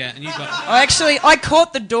 doorknob. Yeah, and you got. I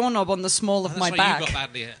caught the doorknob on the small of That's my right, back. You got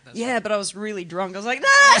badly hit. That's Yeah, but I was really drunk. I was like, no,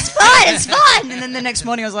 it's fine, it's fine. And then the next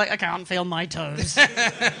morning I was like, I can't feel my toes.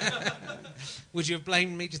 Would you have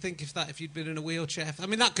blamed me, do you think, if you'd been in a wheelchair? I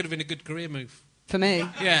mean, that could have been a good career move. For me,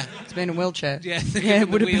 Yeah. it's been a wheelchair. Yeah, it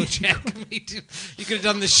would have been. wheelchair comedian. You could have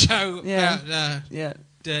done the show Yeah. about Yeah.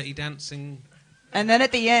 Dirty Dancing. And then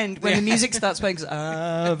at the end, when the music starts playing, it goes,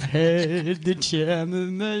 I've had the time of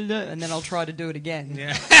my life. And then I'll try to do it again.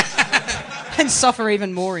 Yeah. And suffer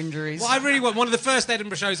even more injuries. Well, I really want one of the first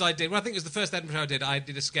Edinburgh shows I did. Well, I think it was the first Edinburgh show I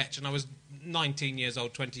did a sketch, and I was 19 years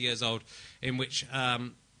old, 20 years old, in which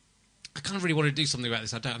I kind of really wanted to do something about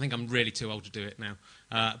this. I think I'm really too old to do it now.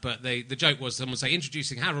 But the joke was someone would say,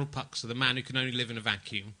 introducing Harold Puxer, the man who can only live in a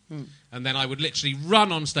vacuum. And then I would literally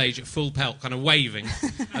run on stage at full pelt, kind of waving,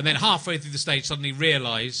 and then halfway through the stage suddenly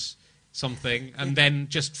realise something, and then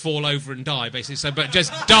just fall over and die, basically. So, but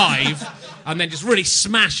just dive, and then just really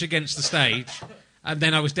smash against the stage. And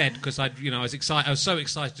then I was dead because I was excited. I was so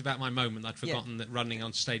excited about my moment that I'd forgotten that running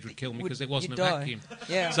on stage would kill me because it wasn't a die. vacuum.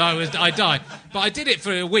 Yeah. So I died. But I did it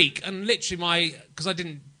for a week, and literally because I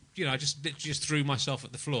didn't, I just threw myself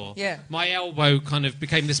at the floor. Yeah. My elbow kind of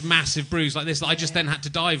became this massive bruise like this that I just then had to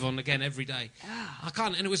dive on again every day. I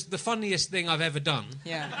can't, and it was the funniest thing I've ever done.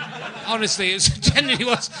 Yeah. Honestly, it genuinely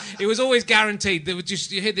was. It was always guaranteed. There would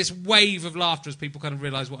you hear this wave of laughter as people kind of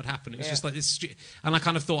realised what had happened. It was just like this, and I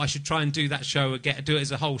kind of thought I should try and do that show again, do it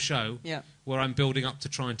as a whole show. Yeah. Where I'm building up to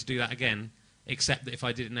trying to do that again. Except that if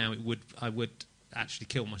I did it now, I would actually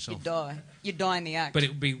kill myself. You'd die in the act. But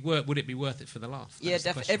would it be worth it for the laugh? Yeah, That's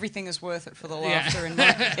the question. everything is worth it for the Yeah. laughter.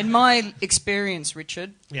 In my experience,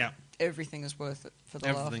 Richard, Yeah. everything is worth it for the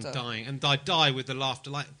Everything laughter. dying. And I die with the laughter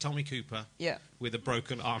like Tommy Cooper. Yeah. With a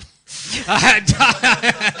broken arm.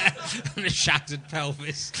 And a shattered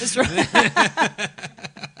pelvis. That's right.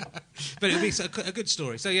 But it would be a good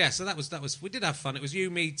story. So yeah, that was we did have fun. It was you,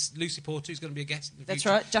 me, Lucy Porter, who's going to be a guest in the That's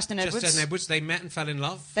future. right, Justin Edwards. Justin Edwards. They met and fell in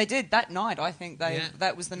love. They did that night. I think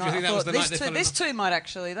that was the Do you night. think I that was thought the night they fell in these love? two might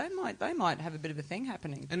actually they might have a bit of a thing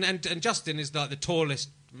happening. And Justin is like the tallest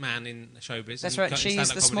man in showbiz. That's in right, she's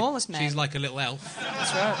stand-up the comedy. smallest man. She's like a little elf.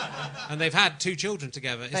 That's right. And they've had 2 children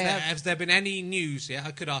together. Has there been any news yet?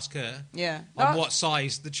 I could ask her. Yeah. On what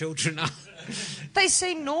size the children are. They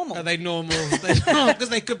seem normal. Are they normal? Because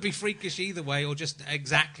they could be freakish either way or just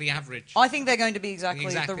exactly average. I think they're going to be exactly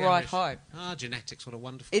the right average. height. Genetics, what a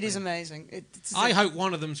wonderful It thing. is amazing. It's I hope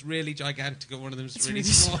one of them's really gigantic and one of them's really really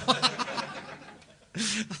small. I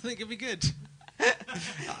think it'd be good.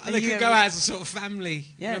 They could go out as a sort of family.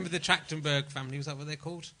 Yeah. Remember the Trachtenberg family? Was that what they're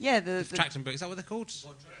called? Yeah, the Trachtenberg, is that what they're called?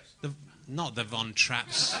 Not the Von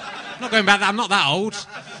Trapps. I'm not going back. I'm not that old.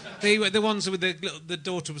 The ones with the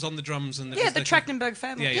daughter was on the drums and the Trachtenberg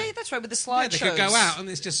family. Yeah, that's right, with the slideshows. Yeah, they could go out, and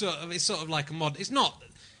it's just sort of like a mod. It's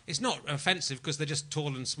not offensive because they're just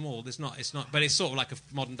tall and small. It's not. But it's sort of like a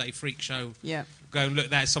modern day freak show. Yeah. Go and look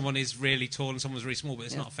there. Someone is really tall and someone's really small, but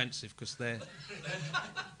it's not offensive because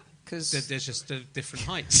there's just different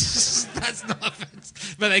heights. That's not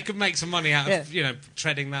offensive. But they could make some money out of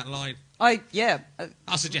treading that line.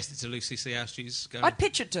 I'll suggest it to Lucy, see how she's going. I'd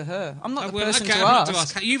pitch it to her. I'm not the person to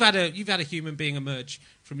ask. You've had a human being emerge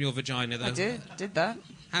from your vagina, though. I did that.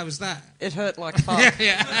 How was that? It hurt like fuck.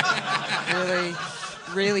 Yeah.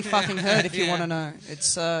 Really fucking hurt. If you want to know,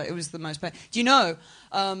 it was the most pain. Do you know?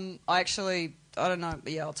 I don't know.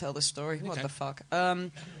 But yeah, I'll tell this story. Okay. What the fuck?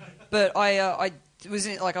 But I was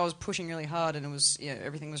I was pushing really hard, and it was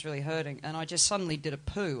everything was really hurting, and I just suddenly did a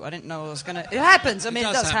poo. I didn't know I was gonna. It happens. I mean,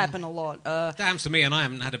 it does happen a lot. Damn to me, and I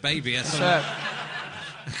haven't had a baby. So,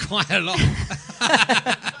 quite a lot.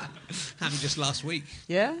 Happened just last week.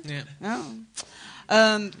 Yeah. Yeah.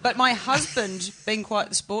 Oh. But my husband, being quite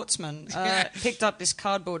the sportsman, picked up this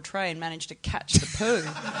cardboard tray and managed to catch the poo.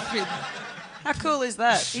 How cool is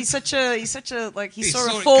that? He saw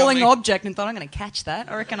a falling object and thought, I'm going to catch that.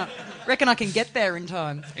 I reckon I can get there in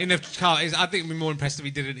time. In a car, I think it'd be more impressive if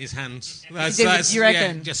he did it in his hands. You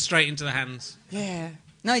reckon? Yeah, just straight into the hands. Yeah.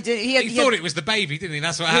 No, he did. He thought it was the baby, didn't he?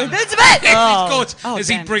 That's what happened. It's a bit. Is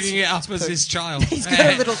he bringing it up as his child? He's got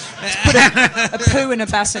a little. Put a poo in a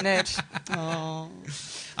bassinet. Oh.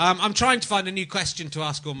 I'm trying to find a new question to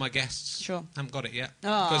ask all my guests. Sure. I haven't got it yet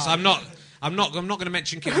because I'm not going to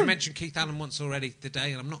mention Keith. I mentioned Keith Allen once already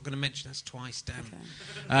today, and I'm not going to mention us twice. Damn.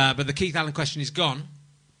 Okay. But the Keith Allen question is gone.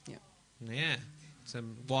 Yeah. Yeah. So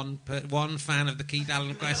one fan of the Keith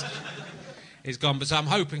Allen question is gone. But so I'm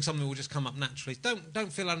hoping something will just come up naturally.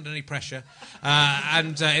 Don't feel under any pressure.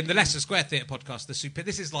 And in the Leicester Square Theatre podcast,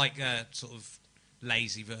 this is like a sort of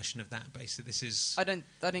lazy version of that. Basically, this is. I didn't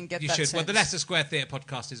get you that. Should. Sense. Well, the Leicester Square Theatre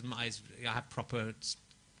podcast is I have proper.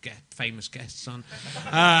 Famous guests on,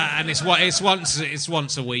 and it's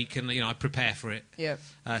once a week, and I prepare for it. Yeah.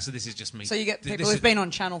 So this is just me. So you get people who've been on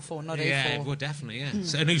Channel 4, not E4. Yeah, well, definitely, yeah.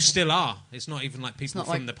 So, and who still are. It's not even like people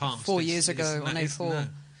from the past. 4 years ago on E4. No.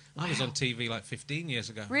 I was on TV like 15 years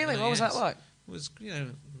ago. Really? What was that like? It was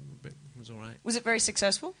it was all right. Was it very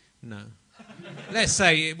successful? No. Let's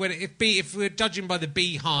say if we're judging by the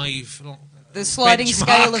Beehive. The sliding benchmark,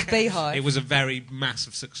 scale of Beehive. It was a very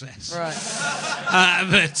massive success. Right.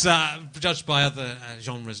 But judged by other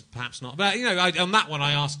genres, perhaps not. But, on that one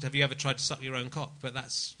I asked, have you ever tried to suck your own cock? But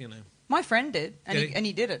that's, My friend did, and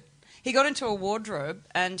he did it. He got into a wardrobe,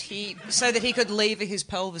 and so that he could lever his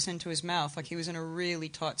pelvis into his mouth, like he was in a really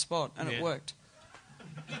tight spot, and it worked.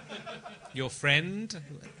 Your friend?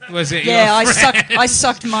 Was it your friend? I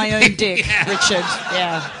sucked my own dick, Richard.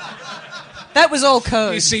 Yeah. That was all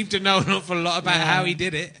code. You seem to know an awful lot about how he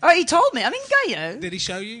did it. Oh, he told me. I mean, Did he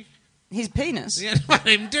show you? His penis. Yeah,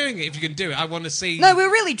 him doing it. If you can do it, I want to see. No, we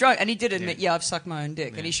were really drunk, and he did admit, I've sucked my own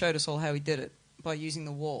dick, and he showed us all how he did it by using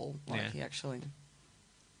the wall. He actually.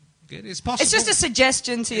 Good. It's possible. It's just a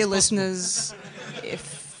suggestion to your listeners.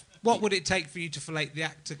 What would it take for you to fillet the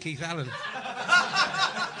actor Keith Allen?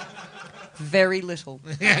 Very little.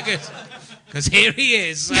 Yeah, good. Because here he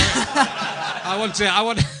is.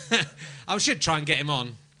 I should try and get him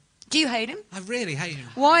on. Do you hate him? I really hate him.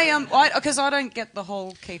 Why? Because I don't get the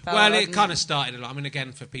whole Keith Allen. Well, it kind of started a lot. I mean,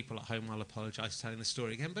 again, for people at home, I'll apologise for telling the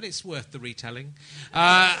story again, but it's worth the retelling.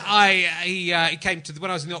 He came to when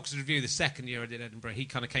I was in the Oxford Review the second year I did Edinburgh. He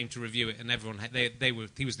kind of came to review it, and everyone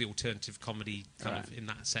he was the alternative comedy kind of in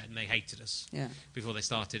that set, and they hated us before they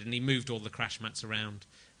started. And he moved all the crash mats around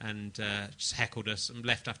and just heckled us and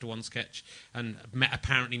left after one sketch and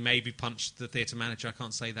apparently maybe punched the theatre manager. I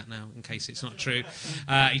can't say that now in case it's not true.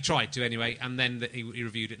 He tried to anyway, and then he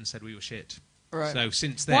reviewed it and said we were shit. Right. So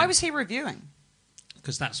since then... Why was he reviewing?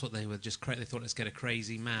 Because that's what they were just... They thought, let's get a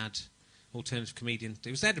crazy, mad alternative comedian. It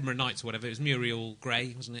was Edinburgh Nights or whatever. It was Muriel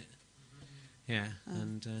Gray, wasn't it? Yeah,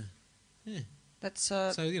 and... yeah. That's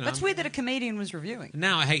weird that a comedian was reviewing.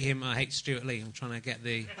 Now I hate him. I hate Stuart Lee. I'm trying to get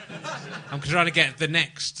the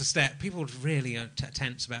next step. People really are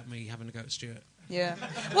tense about me having to go at Stuart. Yeah.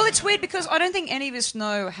 Well, it's weird because I don't think any of us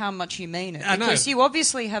know how much you mean it. Because you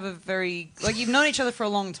obviously have a very... you've known each other for a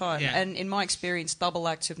long time. Yeah. And in my experience, double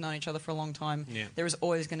acts who've known each other for a long time, there is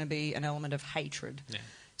always going to be an element of hatred. Yeah.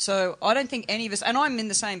 So I don't think any of us, and I'm in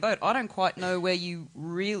the same boat, I don't quite know where you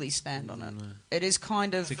really stand on it. It is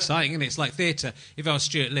kind of... It's exciting, isn't it? It's like theatre. If I was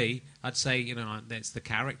Stuart Lee, I'd say, it's the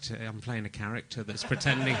character. I'm playing a character that's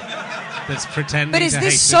pretending But is to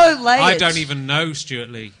this hate so him. layered? I don't even know Stuart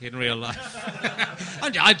Lee in real life.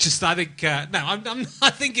 I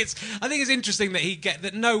think it's interesting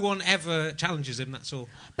that no one ever challenges him. That's all.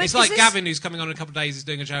 But it's like this... Gavin, who's coming on in a couple of days, is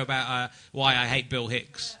doing a show about why I hate Bill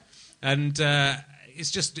Hicks, and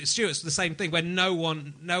Stuart's the same thing. Where no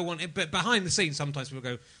one, but behind the scenes, sometimes people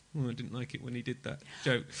go, "Oh, I didn't like it when he did that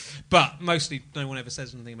joke," but mostly no one ever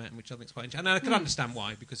says anything about him, which I think is quite interesting. And I can understand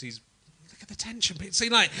why, because he's. Look at the tension. See,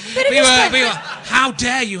 like, how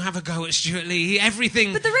dare you have a go at Stuart Lee?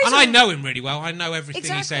 Everything, and I know him really well. I know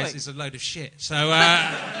everything he says is a load of shit. So,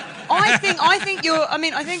 I think you're. I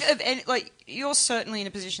mean, I think you're certainly in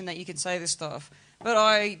a position that you can say this stuff.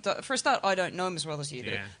 But for a start, I don't know him as well as you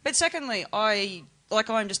do. Yeah. But secondly,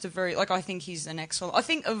 I'm just a very I think he's an excellent. I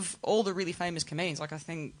think of all the really famous comedians, I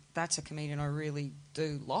think that's a comedian I really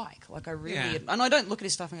do like. I really, and I don't look at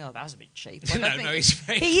his stuff and go, that was a bit cheap.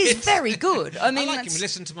 he is very good. I mean, I like him.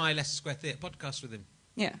 Listen to my Leicester Square Theatre podcast with him.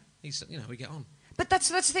 Yeah, he's we get on. But that's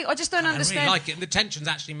the thing. I just don't understand. I really like it, and the tension's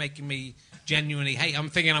actually making me genuinely hate. I'm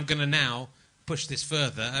thinking I'm going to now push this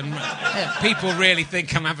further, and people really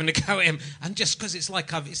think I'm having to go at him, and just because it's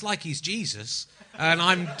like he's Jesus, and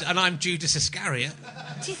I'm Judas Iscariot.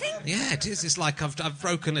 Do you think? Yeah, it is. It's like I've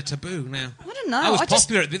broken a taboo now. I don't know. I was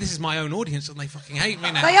popular. This is my own audience, and they fucking hate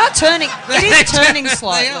me now. They are turning. It is turning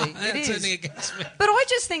slightly. They are turning against me. But I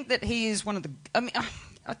just think that he is one of the. I mean,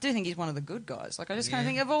 I do think he's one of the good guys. I just kind of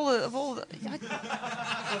think of all the.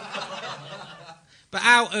 But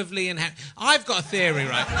out of Lee and Herring, I've got a theory,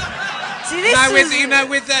 right? See,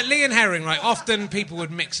 with Lee and Herring, right? Often people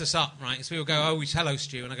would mix us up, right? So people go, "Oh, hello,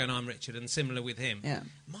 Stu," and I go, "No, I'm Richard," and similar with him. Yeah.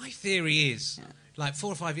 My theory is, like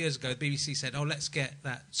 4 or 5 years ago, the BBC said, "Oh, let's get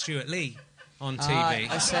that Stuart Lee on TV."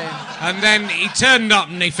 I see. And then he turned up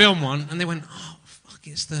and they filmed one, and they went, "Oh, fuck,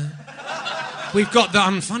 it's the." We've got the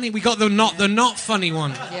unfunny. We got the not funny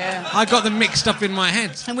one. Yeah. I got them mixed up in my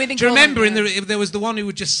head. And we've been Do you remember there was the one who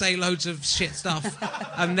would just say loads of shit stuff,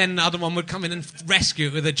 and then the other one would come in and rescue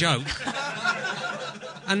it with a joke.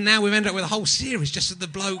 And now we've ended up with a whole series just of the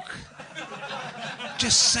bloke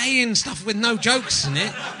just saying stuff with no jokes in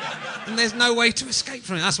it, and there's no way to escape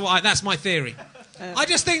from it. That's my theory. I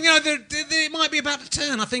just think it might be about to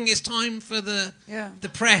turn. I think it's time for the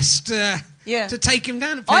press to take him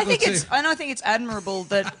down. I think it's admirable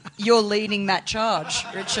that you're leading that charge,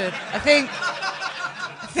 Richard. I think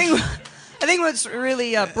what's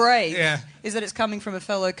really brave is that it's coming from a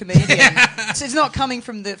fellow comedian. So it's not coming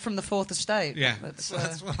from the Fourth Estate. Yeah, that's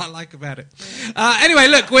what I like about it. Anyway,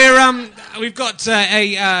 look, we've got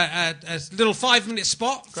a little 5-minute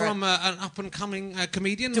spot from an up and coming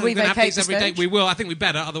comedian. Do we vacate the stage? We will. I think we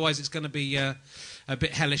better. Otherwise, it's going to be a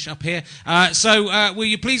bit hellish up here. So, will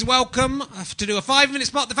you please welcome to do a 5-minute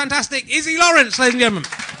spot the fantastic Izzy Lawrence, ladies and gentlemen.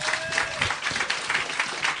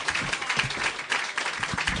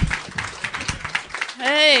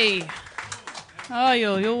 Hey, how are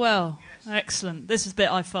you? You're well. Excellent. This is the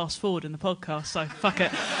bit I fast forward in the podcast, so fuck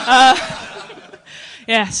it.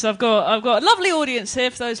 Yes, I've got a lovely audience here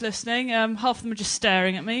for those listening. Half of them are just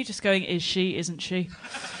staring at me, just going, "Is she? Isn't she?"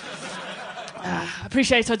 I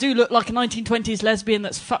appreciate I do look like a 1920s lesbian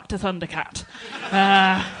that's fucked a Thundercat.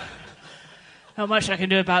 Not much I can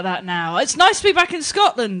do about that now. It's nice to be back in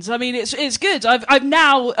Scotland. I mean, it's good. I've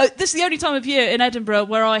now... this is the only time of year in Edinburgh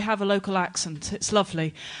where I have a local accent. It's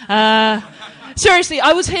lovely. Seriously,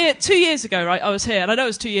 I was here 2 years ago, right? I was here, and I know it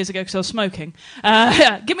was 2 years ago because I was smoking.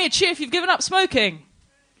 Give me a cheer if you've given up smoking.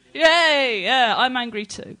 Yay! Yeah, I'm angry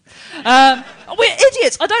too. We're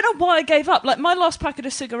idiots. I don't know why I gave up. Like, my last packet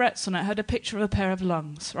of cigarettes on it had a picture of a pair of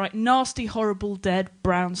lungs, right? Nasty, horrible, dead,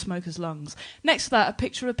 brown smoker's lungs. Next to that, a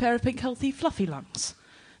picture of a pair of pink, healthy, fluffy lungs.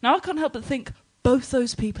 Now, I can't help but think both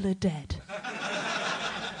those people are dead.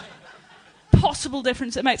 Possible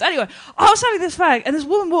difference it makes. Anyway, I was having this fag, and this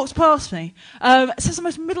woman walks past me. Says the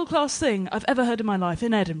most middle-class thing I've ever heard in my life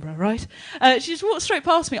in Edinburgh, right? She just walks straight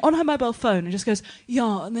past me on her mobile phone and just goes,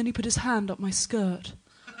 "Yeah," and then he put his hand up my skirt.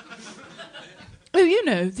 "Oh, you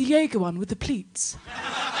know, the Jaeger one with the pleats."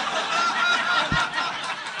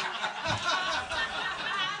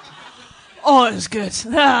 Oh, it was good.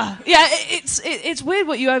 Yeah, it's weird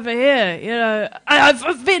what you overhear. You know,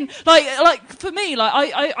 I've been like for me,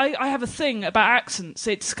 like I have a thing about accents.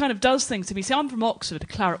 It kind of does things to me. See, I'm from Oxford, a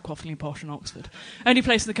claret quaffling posh in Oxford. Only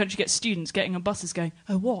place in the country gets students getting on buses going,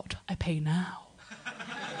 "Oh, what? I pay now."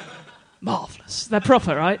 marvellous. They're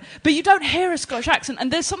proper, right? But you don't hear a Scottish accent,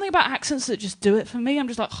 and there's something about accents that just do it for me. I'm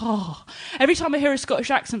just like, oh. Every time I hear a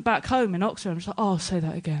Scottish accent back home in Oxford, I'm just like, oh, say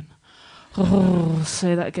that again. Oh,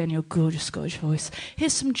 say that again, your gorgeous Scottish voice.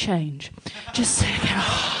 Here's some change. Just say it again.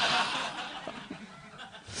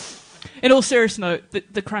 In all serious note,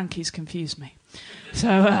 the Crankies confuse me. So,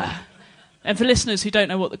 and for listeners who don't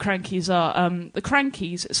know what the Crankies are, the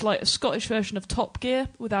Crankies, it's like a Scottish version of Top Gear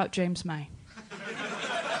without James May.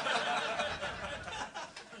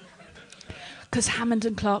 Because Hammond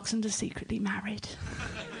and Clarkson are secretly married.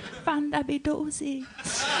 Van Abbey Dorsey.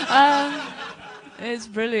 It's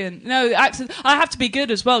brilliant. No, accent. I have to be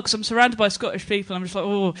good as well because I'm surrounded by Scottish people. I'm just like,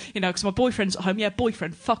 oh, because my boyfriend's at home. Yeah,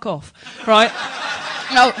 boyfriend, fuck off. Right?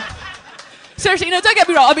 No. Seriously, don't get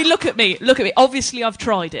me wrong. I mean, look at me. Obviously, I've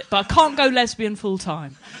tried it, but I can't go lesbian full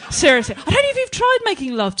time. Seriously. I don't know if you've tried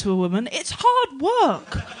making love to a woman. It's hard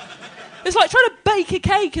work. It's like trying to bake a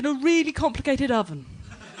cake in a really complicated oven.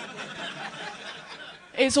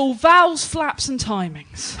 It's all vowels, flaps, and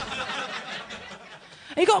timings.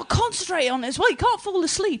 And you've got to concentrate on it as well. You can't fall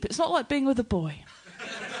asleep. It's not like being with a boy.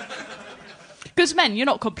 Because men, you're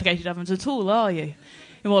not complicated ovens at all, are you?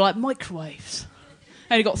 You're more like microwaves.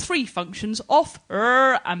 And you've got 3 functions, off,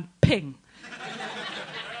 and ping.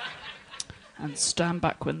 And stand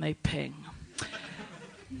back when they ping.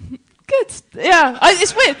 Good. Yeah,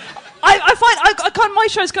 it's weird. I find my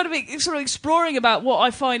show's kind of sort of exploring about what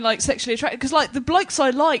I find like sexually attractive because like the blokes I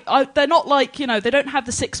like, they're not like they don't have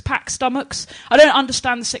the 6-pack stomachs. I don't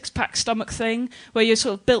understand the 6-pack stomach thing where you're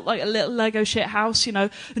sort of built like a little Lego shit house.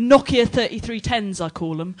 Nokia 3310s I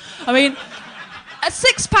call them. I mean. A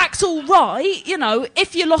 6-pack's all right,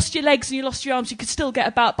 if you lost your legs and you lost your arms, you could still get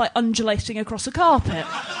about by undulating across a carpet.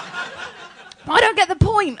 I don't get the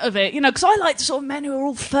point of it, because I like the sort of men who are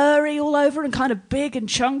all furry all over and kind of big and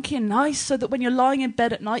chunky and nice so that when you're lying in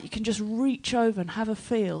bed at night, you can just reach over and have a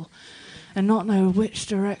feel and not know which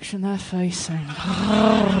direction they're facing.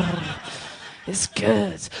 It's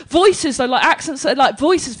good. Voices, though, like accents, like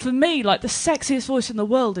voices, for me, like the sexiest voice in the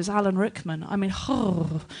world is Alan Rickman. I mean,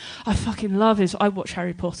 I fucking love his... I watch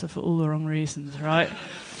Harry Potter for all the wrong reasons, right?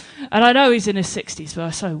 And I know he's in his 60s, but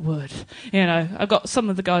I so would. I've got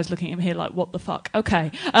some of the guys looking at him here like, what the fuck?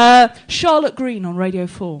 Okay. Charlotte Green on Radio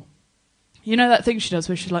 4. You know that thing she does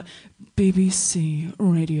where she's like, BBC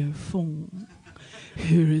Radio 4.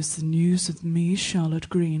 Here is the news with me, Charlotte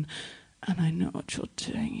Green. And I know what you're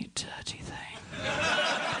doing, you dirty thing.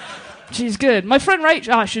 She's good. My friend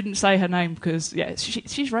Rachel... I shouldn't say her name because,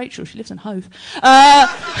 she's Rachel. She lives in Hove.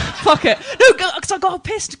 Fuck it. No, because I got her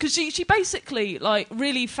pissed because she basically, like,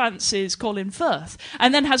 really fancies Colin Firth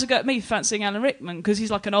and then has a go at me fancying Alan Rickman because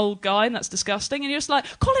he's, like, an old guy and that's disgusting. And you're just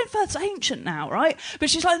like, Colin Firth's ancient now, right? But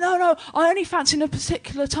she's like, no, I only fancy in a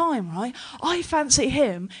particular time, right? I fancy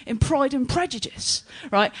him in Pride and Prejudice,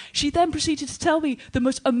 right? She then proceeded to tell me the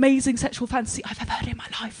most amazing sexual fantasy I've ever heard in my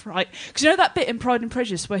life, right? Because you know that bit in Pride and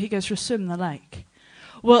Prejudice where he goes for a swim in the lake?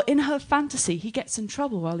 Well, in her fantasy, he gets in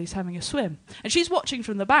trouble while he's having a swim. And she's watching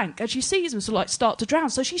from the bank, and she sees him sort of like start to drown,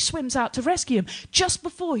 so she swims out to rescue him. Just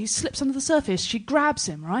before he slips under the surface, she grabs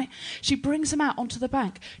him, right? She brings him out onto the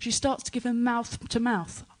bank. She starts to give him mouth to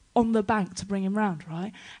mouth on the bank to bring him round,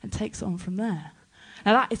 right? And takes it on from there.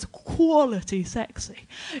 Now, that is quality sexy,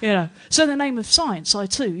 So in the name of science, I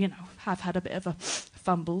too, have had a bit of a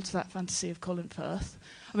fumble to that fantasy of Colin Firth.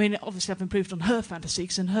 I mean, obviously I've improved on her fantasy,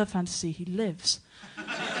 because in her fantasy he lives.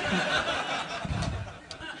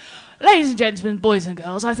 Ladies and gentlemen, boys and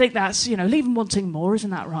girls, I think that's, leave them wanting more, isn't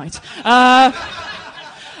that right?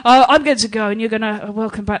 I'm going to go and you're going to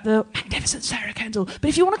welcome back the magnificent Sarah Kendall. But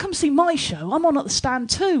if you want to come see my show, I'm on at the Stand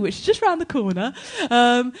 2, which is just round the corner.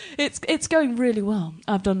 It's going really well.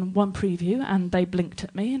 I've done one preview and they blinked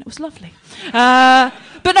at me and it was lovely.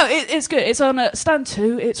 But no, it's good. It's on at Stand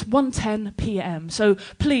 2. It's 1:10 p.m. So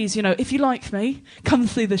please, if you like me, come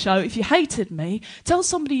see the show. If you hated me, tell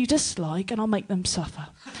somebody you dislike and I'll make them suffer.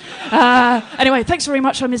 Anyway, thanks very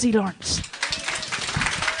much. I'm Izzy Lawrence.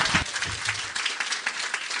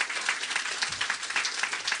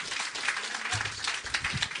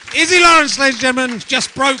 Izzy Lawrence, ladies and gentlemen,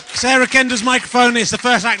 just broke Sarah Kendall's microphone. It's the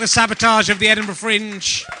first act of sabotage of the Edinburgh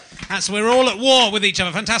Fringe. We're all at war with each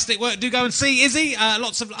other. Fantastic work. Do go and see Izzy.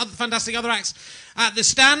 Lots of other fantastic other acts at the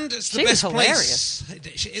Stand. It's the best place.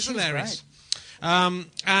 She is hilarious. And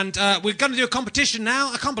we're going to do a competition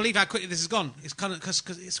now. I can't believe how quickly this has gone. It's kind of because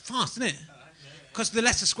it's fast, isn't it? because the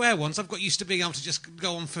Leicester Square ones, I've got used to being able to just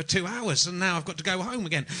go on for 2 hours, and now I've got to go home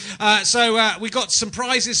again. So we got some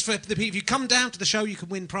prizes for the people. If you come down to the show, you can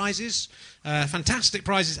win prizes, fantastic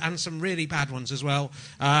prizes, and some really bad ones as well.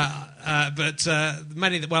 But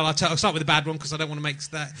many that, well, I'll start with the bad one because I don't want to make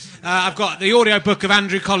that. I've got the audio book of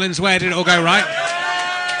Andrew Collins, Where Did It All Go Right?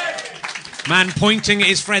 Man pointing at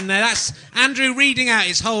his friend there. That's Andrew reading out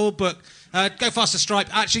his whole book. Go Faster Stripe.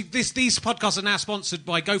 Actually, these podcasts are now sponsored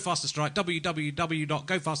by Go Faster Stripe,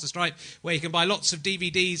 www.gofasterstripe, where you can buy lots of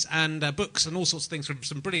DVDs and books and all sorts of things from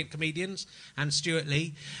some brilliant comedians and Stuart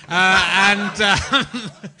Lee. They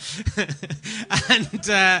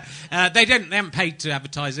haven't paid to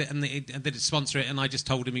advertise it, and they didn't sponsor it, and I just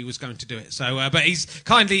told him he was going to do it. So, but he's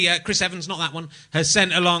kindly, Chris Evans, not that one, has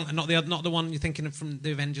sent along, not the one you're thinking of from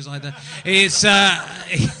the Avengers either. He's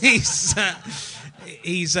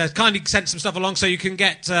kindly sent some stuff along, so you can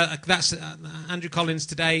get that's Andrew Collins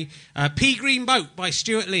today. Pea Green Boat by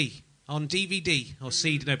Stuart Lee on DVD or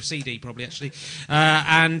CD probably actually,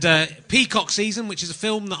 and Peacock Season, which is a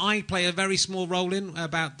film that I play a very small role in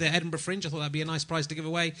about the Edinburgh Fringe. I thought that'd be a nice prize to give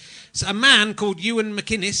away. So a man called Ewan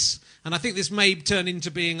McInnes, and I think this may turn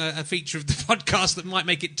into being a feature of the podcast that might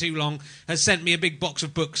make it too long, has sent me a big box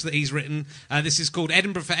of books that he's written. This is called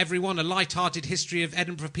Edinburgh for Everyone, a light-hearted history of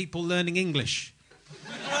Edinburgh people learning English.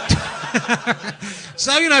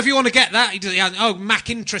 So, if you want to get that,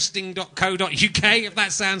 macinteresting.co.uk, if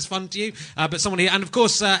that sounds fun to you. But someone here, and of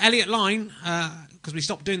course, Elliot Line, because we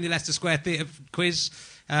stopped doing the Leicester Square Theatre quiz,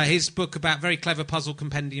 his book about very clever puzzle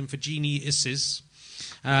compendium for geniuses.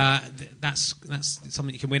 That's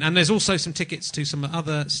something you can win. And there's also some tickets to some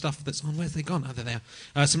other stuff that's on. Where's they gone? Oh, they're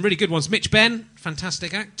there. Some really good ones. Mitch Benn,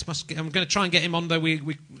 fantastic act. I'm going to try and get him on, though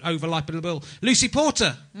we overlap a little bit. Lucy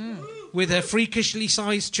Porter, with her freakishly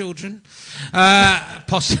sized children.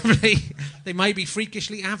 Possibly, they may be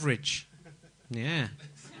freakishly average. Yeah.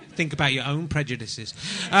 Think about your own prejudices.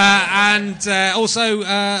 And also,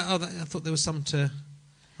 I thought there was some to...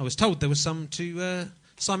 I was told there was some to...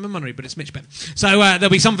 Simon Munnery, but it's Mitch Benn. So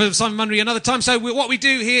there'll be some for Simon Munnery another time. So what we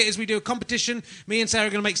do here is we do a competition. Me and Sarah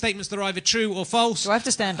are going to make statements that are either true or false. Do I have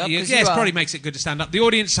to stand up? Yes, probably makes it good to stand up. The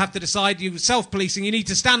audience have to decide. You're self-policing. You need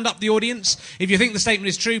to stand up, the audience. If you think the statement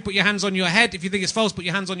is true, put your hands on your head. If you think it's false, put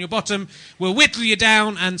your hands on your bottom. We'll whittle you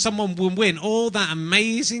down, and someone will win all that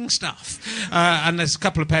amazing stuff. And there's a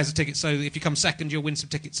couple of pairs of tickets, so if you come second, you'll win some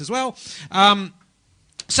tickets as well.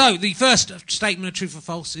 So, the first statement of truth or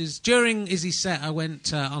false is, during Izzy's set, I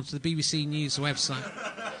went onto the BBC News website,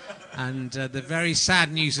 and the very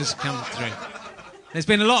sad news has come through. There's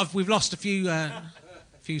been we've lost a few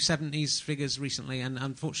 70s figures recently, and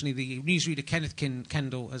unfortunately the newsreader Kenneth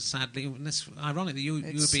Kendall has sadly, and it's ironic that you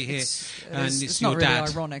would be here, and it's your not dad.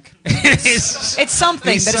 really ironic. It's something,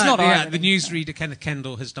 but it's not ironic. The newsreader Kenneth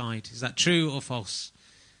Kendall has died. Is that true or false?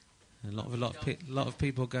 A lot of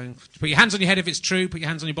people going... Put your hands on your head if it's true. Put your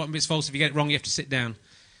hands on your bottom if it's false. If you get it wrong, you have to sit down.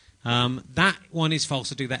 That one is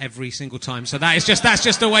false. I do that every single time. So that's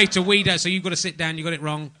just a way to weed out. So you've got to sit down. You got it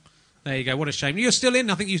wrong. There you go. What a shame. You're still in.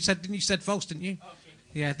 I think you said false, didn't you? Okay.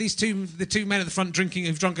 Yeah, the two men at the front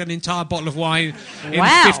who've drunk an entire bottle of wine in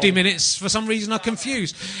 50 minutes, for some reason are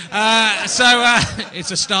confused.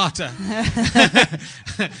 It's a starter.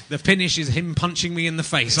 The finish is him punching me in the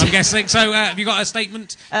face, I'm guessing. So have you got a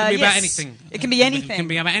statement? It can be about anything. It can be anything. It can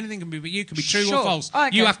be about anything. It can be about you. It can be true Sure. or false. Okay.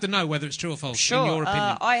 You have to know whether it's true or false, in your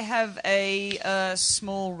opinion. I have a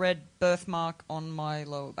small red birthmark on my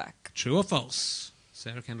lower back. True or false?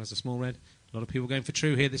 Sarah Kendall has a small red. A lot of people going for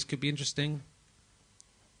true here. This could be interesting.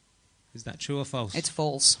 Is that true or false? It's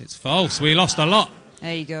false. It's false. We lost a lot.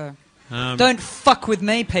 There you go. Don't fuck with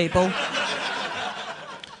me, people.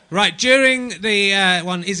 Right, during the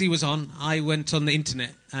one Izzy was on, I went on the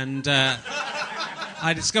internet and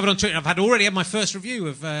I discovered on Twitter, I've already had my first review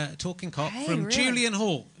of Talking Cock from really? Julian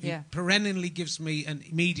Hall, who Yeah. perennially gives me a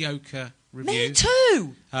mediocre review. Me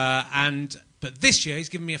too. But this year he's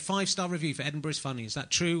given me a 5-star review for Edinburgh is Funny. Is that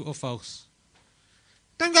true or false?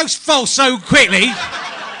 Don't go false so quickly.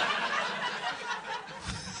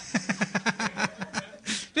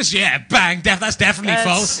 Just, bang, that's definitely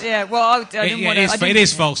false. Yeah, well, I didn't want to... It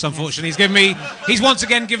is false, unfortunately. He's once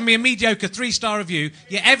again given me a mediocre 3-star review.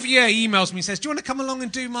 Yeah, every year he emails me and says, do you want to come along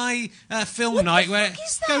and do my film night? What the fuck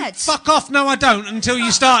is that? Go, fuck off, no I don't, until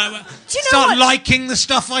you start liking the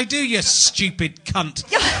stuff I do, you stupid cunt.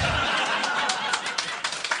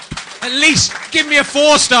 At least give me a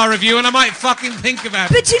 4-star review and I might fucking think about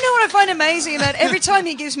it. But do you know what I find amazing about every time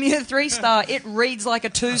he gives me a 3-star, it reads like a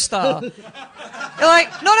 2-star.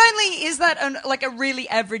 Like, not only is that like a really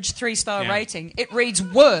average 3-star rating, it reads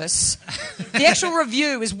worse. The actual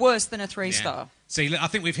review is worse than a 3-star. Yeah. See, look, I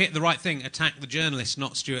think we've hit the right thing. Attack the journalist,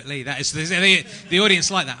 not Stuart Lee. That is the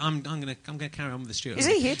audience like that. I'm gonna carry on with the Stuart. Is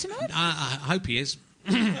Lee. he here tonight? I hope he is.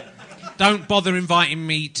 Don't bother inviting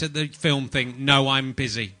me to the film thing. No, I'm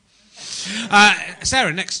busy.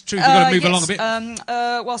 Sarah, next truth, we've got to move along a bit.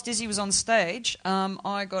 Whilst Izzy was on stage,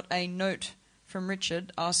 I got a note from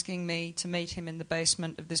Richard asking me to meet him in the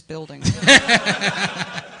basement of this building.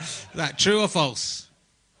 That true or false?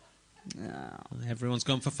 No. Everyone's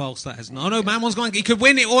gone for false. That has no. Man's going. He could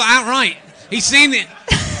win it all outright. He's seen it.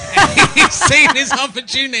 He's seen his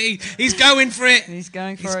opportunity. He's going for it. He's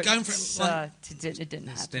going for it. It didn't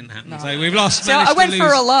happen. It didn't happen. No. So we've lost. So I went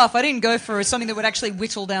for a laugh. I didn't go for something that would actually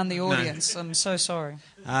whittle down the audience. No. I'm so sorry.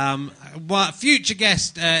 Future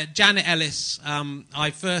guest Janet Ellis. I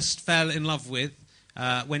first fell in love with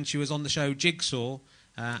when she was on the show Jigsaw.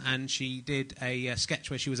 And she did a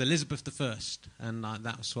sketch where she was Elizabeth I, and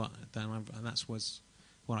that's what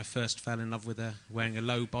I first fell in love with her, wearing a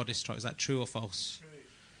low bodice strap. Is that true or false? True.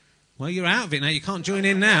 Well, you're out of it now. You can't join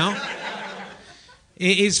in now.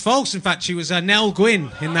 It is false. In fact, she was Nell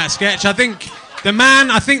Gwyn in that sketch. I think the man.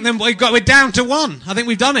 We're down to one. I think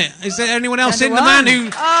we've done it. Is there anyone else in? The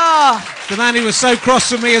man who was so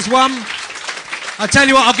cross with me has won. I'll tell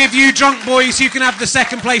you what, I'll give you drunk boys, you can have the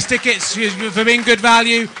second place tickets for being good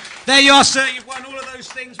value. There you are, sir, you've won all of those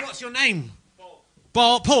things. What's your name?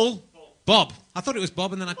 Paul. Paul? Bob. I thought it was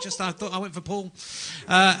Bob, and then I thought I went for Paul.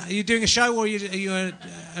 Are you doing a show, or are you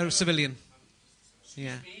a civilian?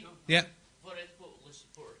 Yeah. Yeah.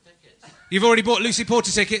 You've already bought Lucy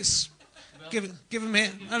Porter tickets? Give them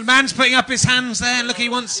here. A man's putting up his hands there. Look, he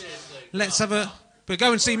wants... Let's have a... But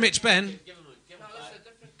go and see Mitch Benn.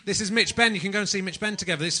 This is Mitch Benn. You can go and see Mitch Benn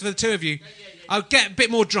together. This is for the two of you. I'll get a bit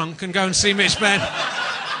more drunk and go and see Mitch Benn.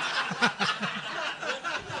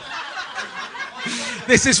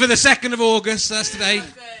 This is for the 2nd of August. That's today.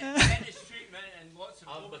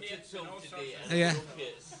 Yeah.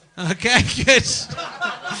 Okay, good.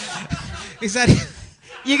 Is that...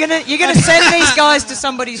 You're gonna send these guys to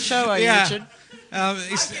somebody's show, are you, Richard?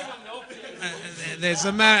 There's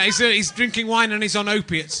a man. He's drinking wine and he's on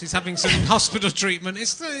opiates. He's having some hospital treatment.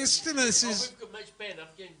 This is. We've got Mitch Benn.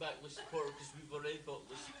 I've gained back Lucy Porter because we've already got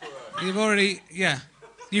Lucy Porter. You've already,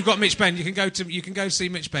 You've got Mitch Benn. You can go see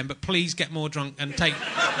Mitch Benn, but please get more drunk and take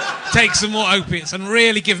some more opiates and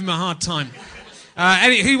really give him a hard time.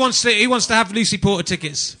 Who wants to have Lucy Porter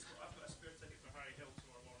tickets?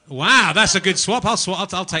 Wow, that's a good swap. I'll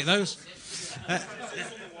take those.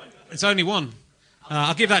 It's only one.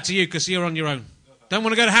 I'll give that to you because you're on your own. Don't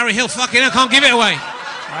want to go to Harry Hill? Fucking hell, can't give it away.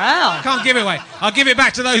 Wow. Can't give it away. I'll give it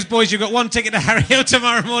back to those boys. You've got one ticket to Harry Hill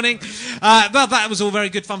tomorrow morning. But that was all very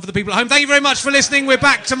good fun for the people at home. Thank you very much for listening. We're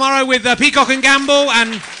back tomorrow with Peacock and Gamble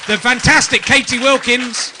and the fantastic Katie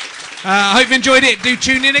Wilkins. I hope you enjoyed it. Do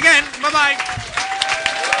tune in again. Bye-bye.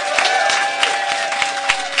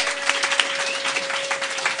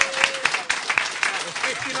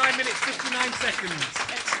 59 minutes, 59 seconds.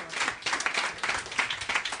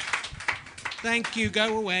 Thank you.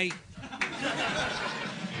 Go away.